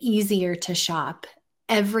making it easier to shop,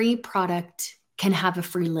 every product can have a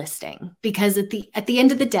free listing, because at the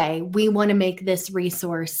end of the day, we want to make this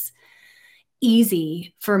resource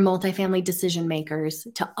easy for multifamily decision makers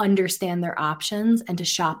to understand their options and to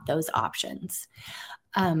shop those options.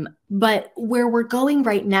 But where we're going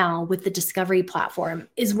right now with the Discovery platform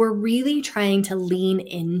is we're really trying to lean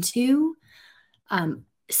into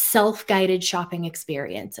self-guided shopping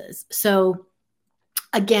experiences. So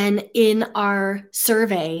again, in our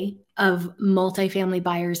survey of multifamily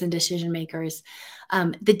buyers and decision makers,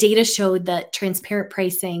 the data showed that transparent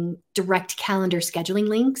pricing, direct calendar scheduling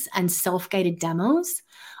links, and self-guided demos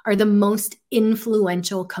are the most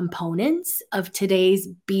influential components of today's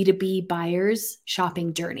B2B buyers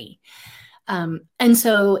shopping journey. And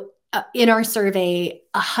so in our survey,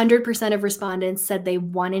 100% of respondents said they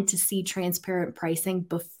wanted to see transparent pricing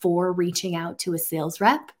before reaching out to a sales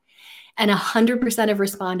rep. And 100% of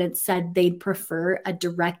respondents said they'd prefer a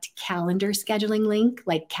direct calendar scheduling link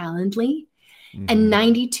like Calendly. Mm-hmm. And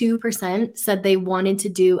 92% said they wanted to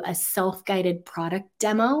do a self-guided product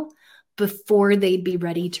demo before they'd be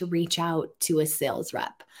ready to reach out to a sales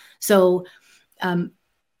rep. So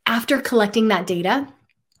after collecting that data,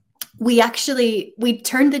 we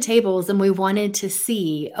turned the tables and we wanted to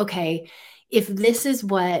see, okay, if this is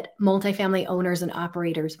what multifamily owners and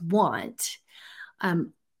operators want,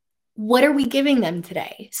 what are we giving them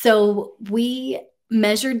today? So we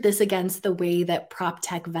measured this against the way that prop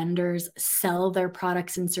tech vendors sell their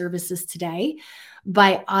products and services today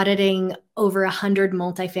by auditing over 100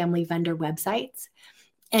 multifamily vendor websites.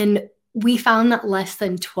 And we found that less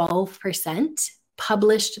than 12%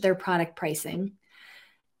 published their product pricing,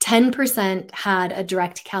 10% had a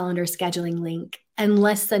direct calendar scheduling link, and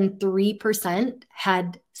less than 3%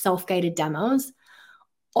 had self-guided demos,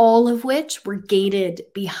 all of which were gated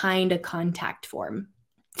behind a contact form.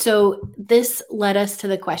 So this led us to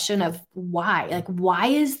the question of why? Like, why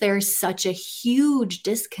is there such a huge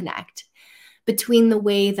disconnect between the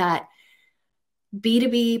way that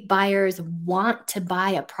B2B buyers want to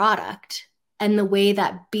buy a product and the way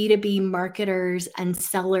that B2B marketers and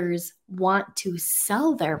sellers want to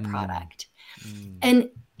sell their product?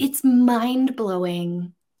 And it's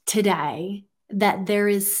mind-blowing today that there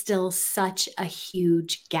is still such a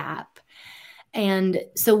huge gap. And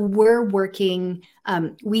so we're working,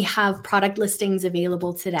 we have product listings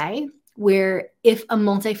available today where if a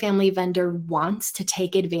multifamily vendor wants to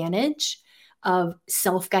take advantage of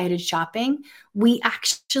self-guided shopping, we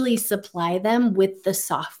actually supply them with the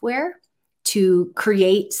software to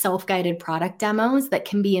create self-guided product demos that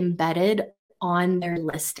can be embedded on their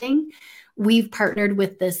listing. We've partnered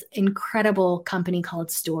with this incredible company called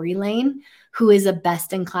Storylane, who is a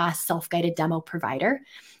best-in-class self-guided demo provider.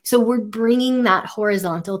 So we're bringing that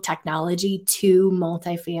horizontal technology to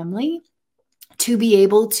multifamily to be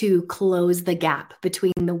able to close the gap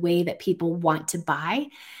between the way that people want to buy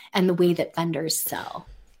and the way that vendors sell.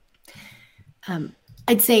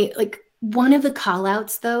 I'd say, like, one of the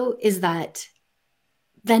call-outs, though, is that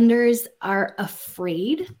vendors are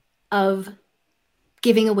afraid of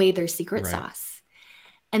giving away their secret sauce.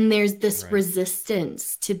 And there's this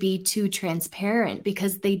resistance to be too transparent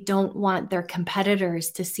because they don't want their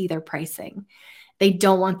competitors to see their pricing. They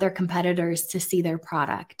don't want their competitors to see their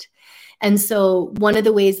product. And so one of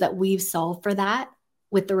the ways that we've solved for that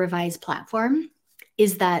with the Revyse platform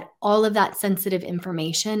is that all of that sensitive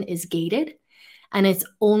information is gated and it's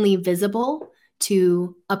only visible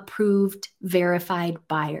to approved, verified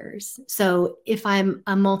buyers. So if I'm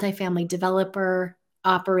a multifamily developer,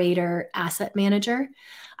 operator, asset manager,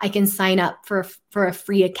 I can sign up for a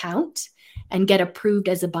free account and get approved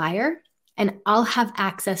as a buyer. And I'll have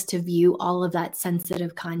access to view all of that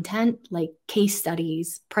sensitive content, like case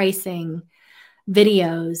studies, pricing,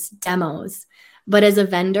 videos, demos. But as a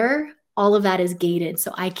vendor, all of that is gated.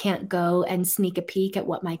 So I can't go and sneak a peek at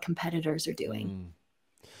what my competitors are doing.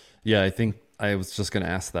 Yeah, I think I was just going to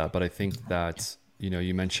ask that, but I think that,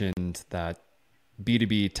 you mentioned that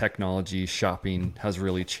B2B technology shopping has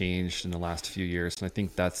really changed in the last few years. And I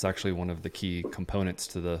think that's actually one of the key components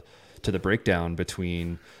to the breakdown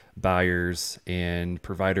between buyers and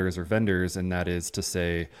providers or vendors. And that is to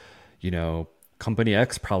say, company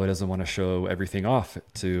X probably doesn't want to show everything off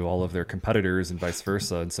to all of their competitors and vice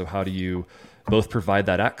versa. And so how do you both provide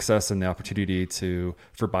that access and the opportunity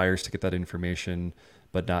for buyers to get that information,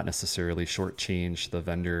 but not necessarily shortchange the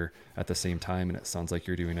vendor at the same time? And it sounds like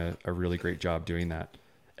you're doing a really great job doing that.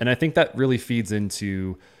 And I think that really feeds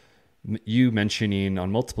into you mentioning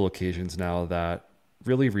on multiple occasions now that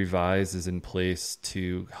really Revyse is in place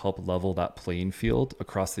to help level that playing field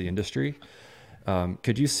across the industry.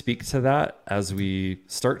 Could you speak to that as we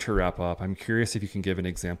start to wrap up? I'm curious if you can give an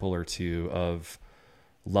example or two of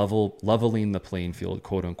leveling the playing field,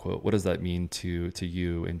 quote unquote. What does that mean to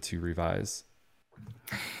you and to Revyse?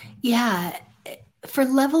 Yeah, for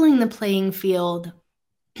leveling the playing field,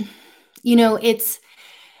 it's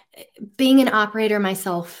being an operator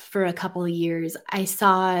myself for a couple of years. I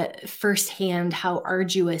saw firsthand how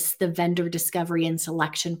arduous the vendor discovery and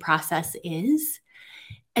selection process is.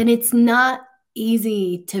 And it's not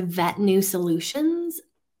easy to vet new solutions,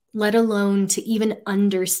 let alone to even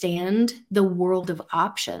understand the world of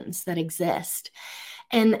options that exist.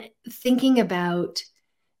 And thinking about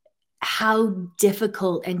how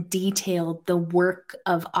difficult and detailed the work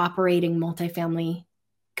of operating multifamily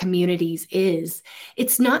communities is,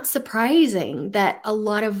 it's not surprising that a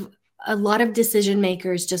lot of decision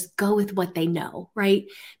makers just go with what they know, right?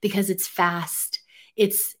 Because it's fast.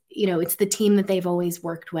 It's the team that they've always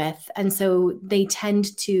worked with. And so they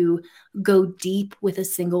tend to go deep with a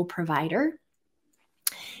single provider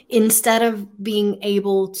instead of being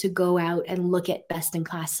able to go out and look at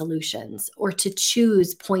best-in-class solutions or to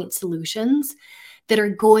choose point solutions that are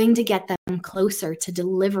going to get them closer to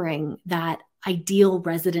delivering that ideal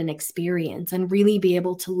resident experience and really be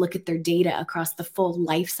able to look at their data across the full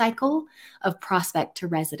life cycle of prospect to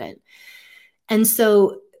resident. And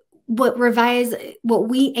so what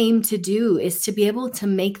we aim to do is to be able to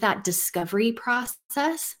make that discovery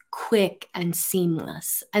process quick and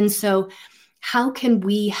seamless. And so how can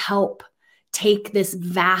we help take this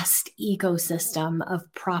vast ecosystem of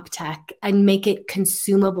prop tech and make it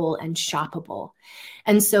consumable and shoppable?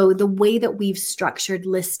 And so the way that we've structured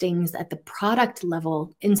listings at the product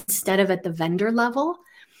level instead of at the vendor level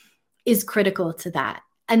is critical to that.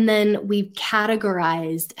 And then we've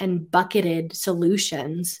categorized and bucketed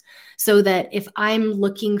solutions so that if I'm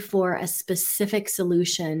looking for a specific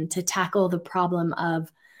solution to tackle the problem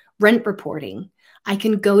of rent reporting, I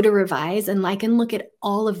can go to Revyse and I can look at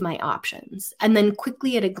all of my options. And then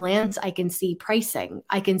quickly at a glance, I can see pricing.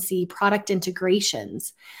 I can see product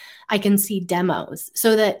integrations. I can see demos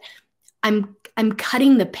so that I'm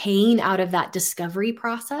cutting the pain out of that discovery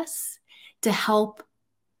process to help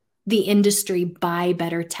the industry buy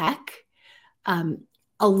better tech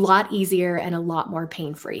a lot easier and a lot more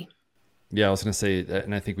pain-free. Yeah, I was going to say,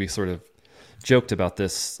 and I think we sort of joked about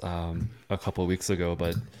this a couple of weeks ago,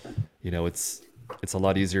 but it's a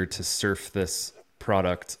lot easier to surf this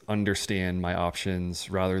product, understand my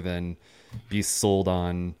options rather than be sold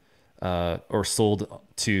on or sold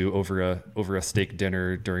to over a steak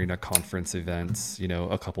dinner during a conference event,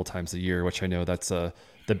 a couple times a year, which I know that's the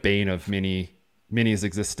bane of Mini's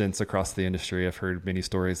existence across the industry. I've heard many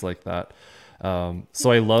stories like that.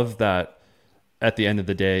 So I love that at the end of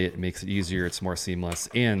the day, it makes it easier, it's more seamless,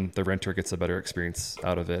 and the renter gets a better experience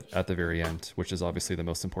out of it at the very end, which is obviously the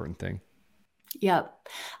most important thing. Yep.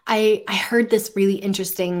 I heard this really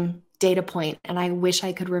interesting data point, and I wish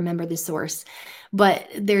I could remember the source, but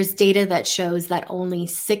there's data that shows that only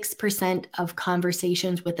 6% of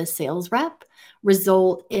conversations with a sales rep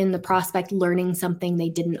result in the prospect learning something they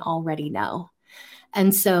didn't already know.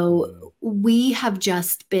 And so we have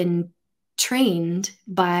just been trained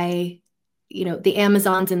by, the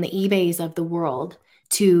Amazons and the eBays of the world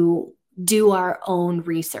to do our own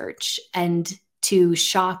research and to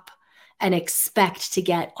shop and expect to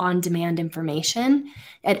get on-demand information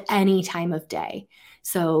at any time of day.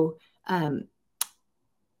 So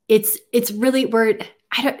it's really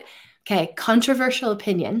okay, controversial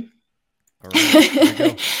opinion. All right, there we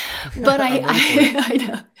go. But I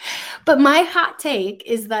know. But my hot take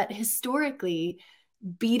is that historically,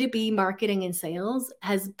 B2B marketing and sales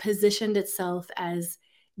has positioned itself as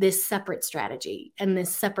this separate strategy and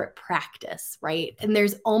this separate practice, right? And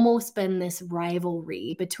there's almost been this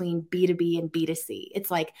rivalry between B2B and B2C. It's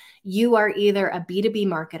like you are either a B2B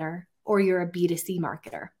marketer or you're a B2C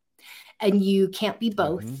marketer. And you can't be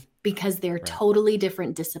both because they're totally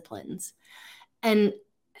different disciplines. And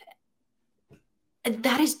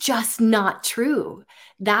that is just not true.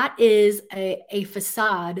 That is a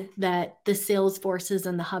facade that the Salesforces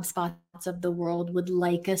and the HubSpots of the world would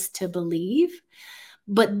like us to believe.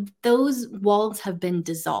 But those walls have been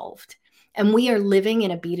dissolved. And we are living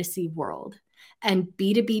in a B2C world. And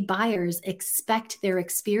B2B buyers expect their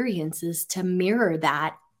experiences to mirror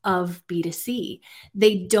that of B2C.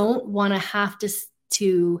 They don't want to have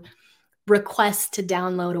to request to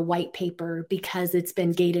download a white paper because it's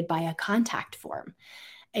been gated by a contact form.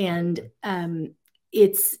 And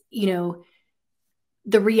it's,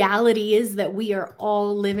 the reality is that we are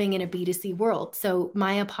all living in a B2C world. So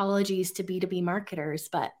my apologies to B2B marketers,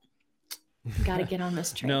 but got to get on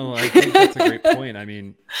this train. No, I think that's a great point. I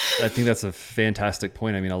mean, I think that's a fantastic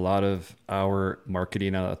point. I mean, a lot of our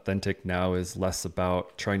marketing at Authentic now is less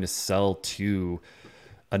about trying to sell to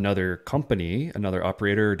another company, another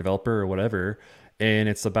operator, developer, or whatever. And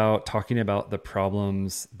it's about talking about the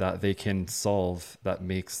problems that they can solve that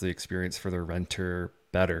makes the experience for the renter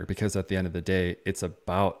better. Because at the end of the day, it's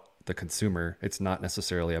about the consumer. It's not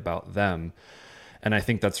necessarily about them. And I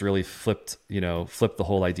think that's really flipped the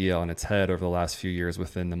whole idea on its head over the last few years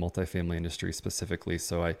within the multifamily industry specifically.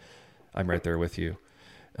 So I'm right there with you.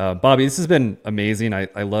 Bobbi, this has been amazing.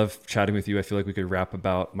 I love chatting with you. I feel like we could rap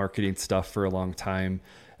about marketing stuff for a long time.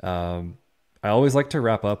 I always like to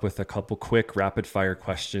wrap up with a couple quick rapid fire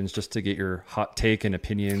questions just to get your hot take and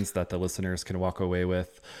opinions that the listeners can walk away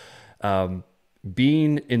with.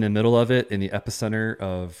 Being in the middle of it, in the epicenter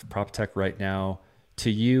of prop tech right now, to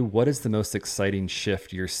you, what is the most exciting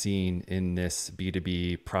shift you're seeing in this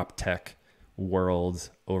B2B prop tech world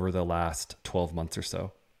over the last 12 months or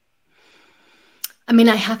so? I mean,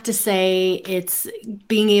 I have to say it's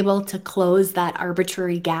being able to close that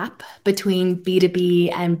arbitrary gap between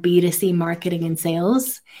B2B and B2C marketing and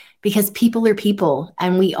sales, because people are people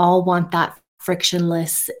and we all want that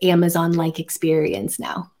frictionless Amazon-like experience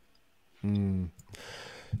now.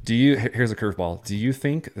 Here's a curveball. Do you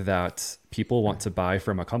think that people want to buy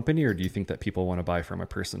from a company, or do you think that people want to buy from a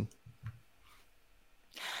person?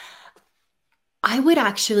 I would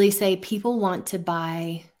actually say people want to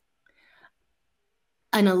buy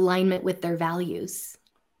an alignment with their values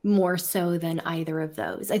more so than either of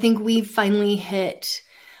those. I think we've finally hit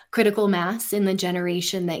critical mass in the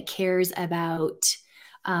generation that cares about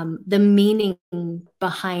the meaning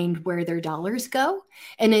behind where their dollars go.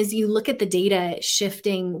 And as you look at the data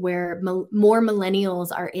shifting where more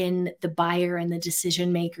millennials are in the buyer and the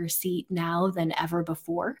decision maker seat now than ever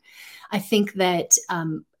before, I think that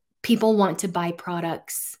people want to buy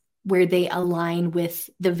products where they align with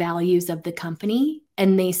the values of the company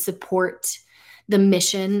and they support the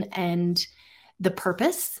mission and the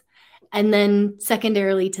purpose. And then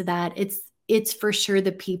secondarily to that, it's for sure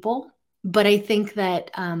the people. But I think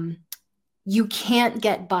that you can't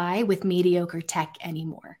get by with mediocre tech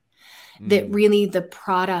anymore. That really the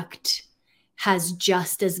product has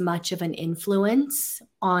just as much of an influence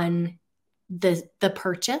on the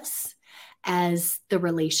purchase as the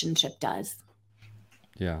relationship does.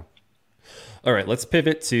 Yeah. All right, let's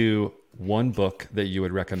pivot to one book that you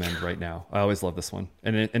would recommend right now. I always love this one.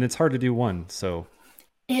 And it's hard to do one, so...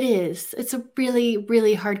 It is. It's a really,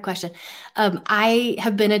 really hard question. I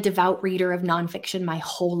have been a devout reader of nonfiction my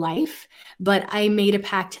whole life, but I made a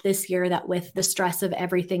pact this year that with the stress of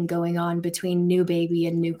everything going on between new baby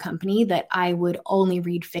and new company, that I would only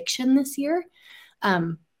read fiction this year.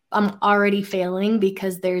 I'm already failing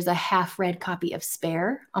because there's a half-read copy of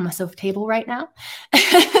Spare on my sofa table right now.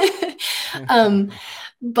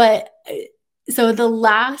 But so the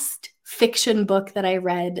last fiction book that I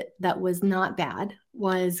read that was not bad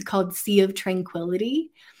was called Sea of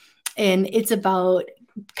Tranquility. And it's about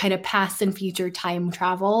kind of past and future time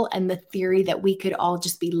travel and the theory that we could all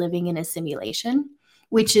just be living in a simulation,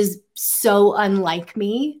 which is so unlike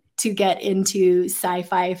me to get into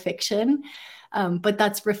sci-fi fiction. But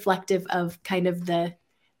that's reflective of kind of the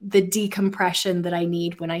decompression that I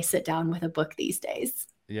need when I sit down with a book these days.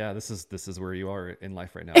 Yeah, this is where you are in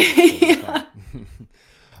life right now. Yeah.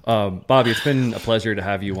 Bobbi, it's been a pleasure to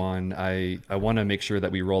have you on. I want to make sure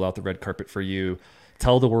that we roll out the red carpet for you.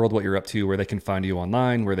 tell the world what you're up to, where they can find you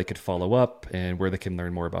online, where they could follow up, and where they can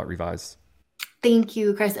learn more about Revyse. Thank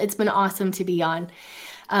you, Chris. It's been awesome to be on.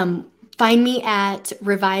 Find me at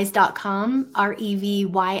revyse.com,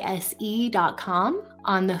 revyse.com,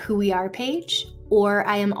 on the Who We Are page, or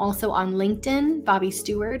I am also on LinkedIn, Bobbi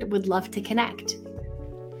Steward. Would love to connect.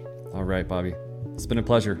 All right, Bobbi. It's been a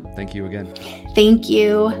pleasure. Thank you again. Thank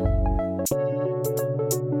you.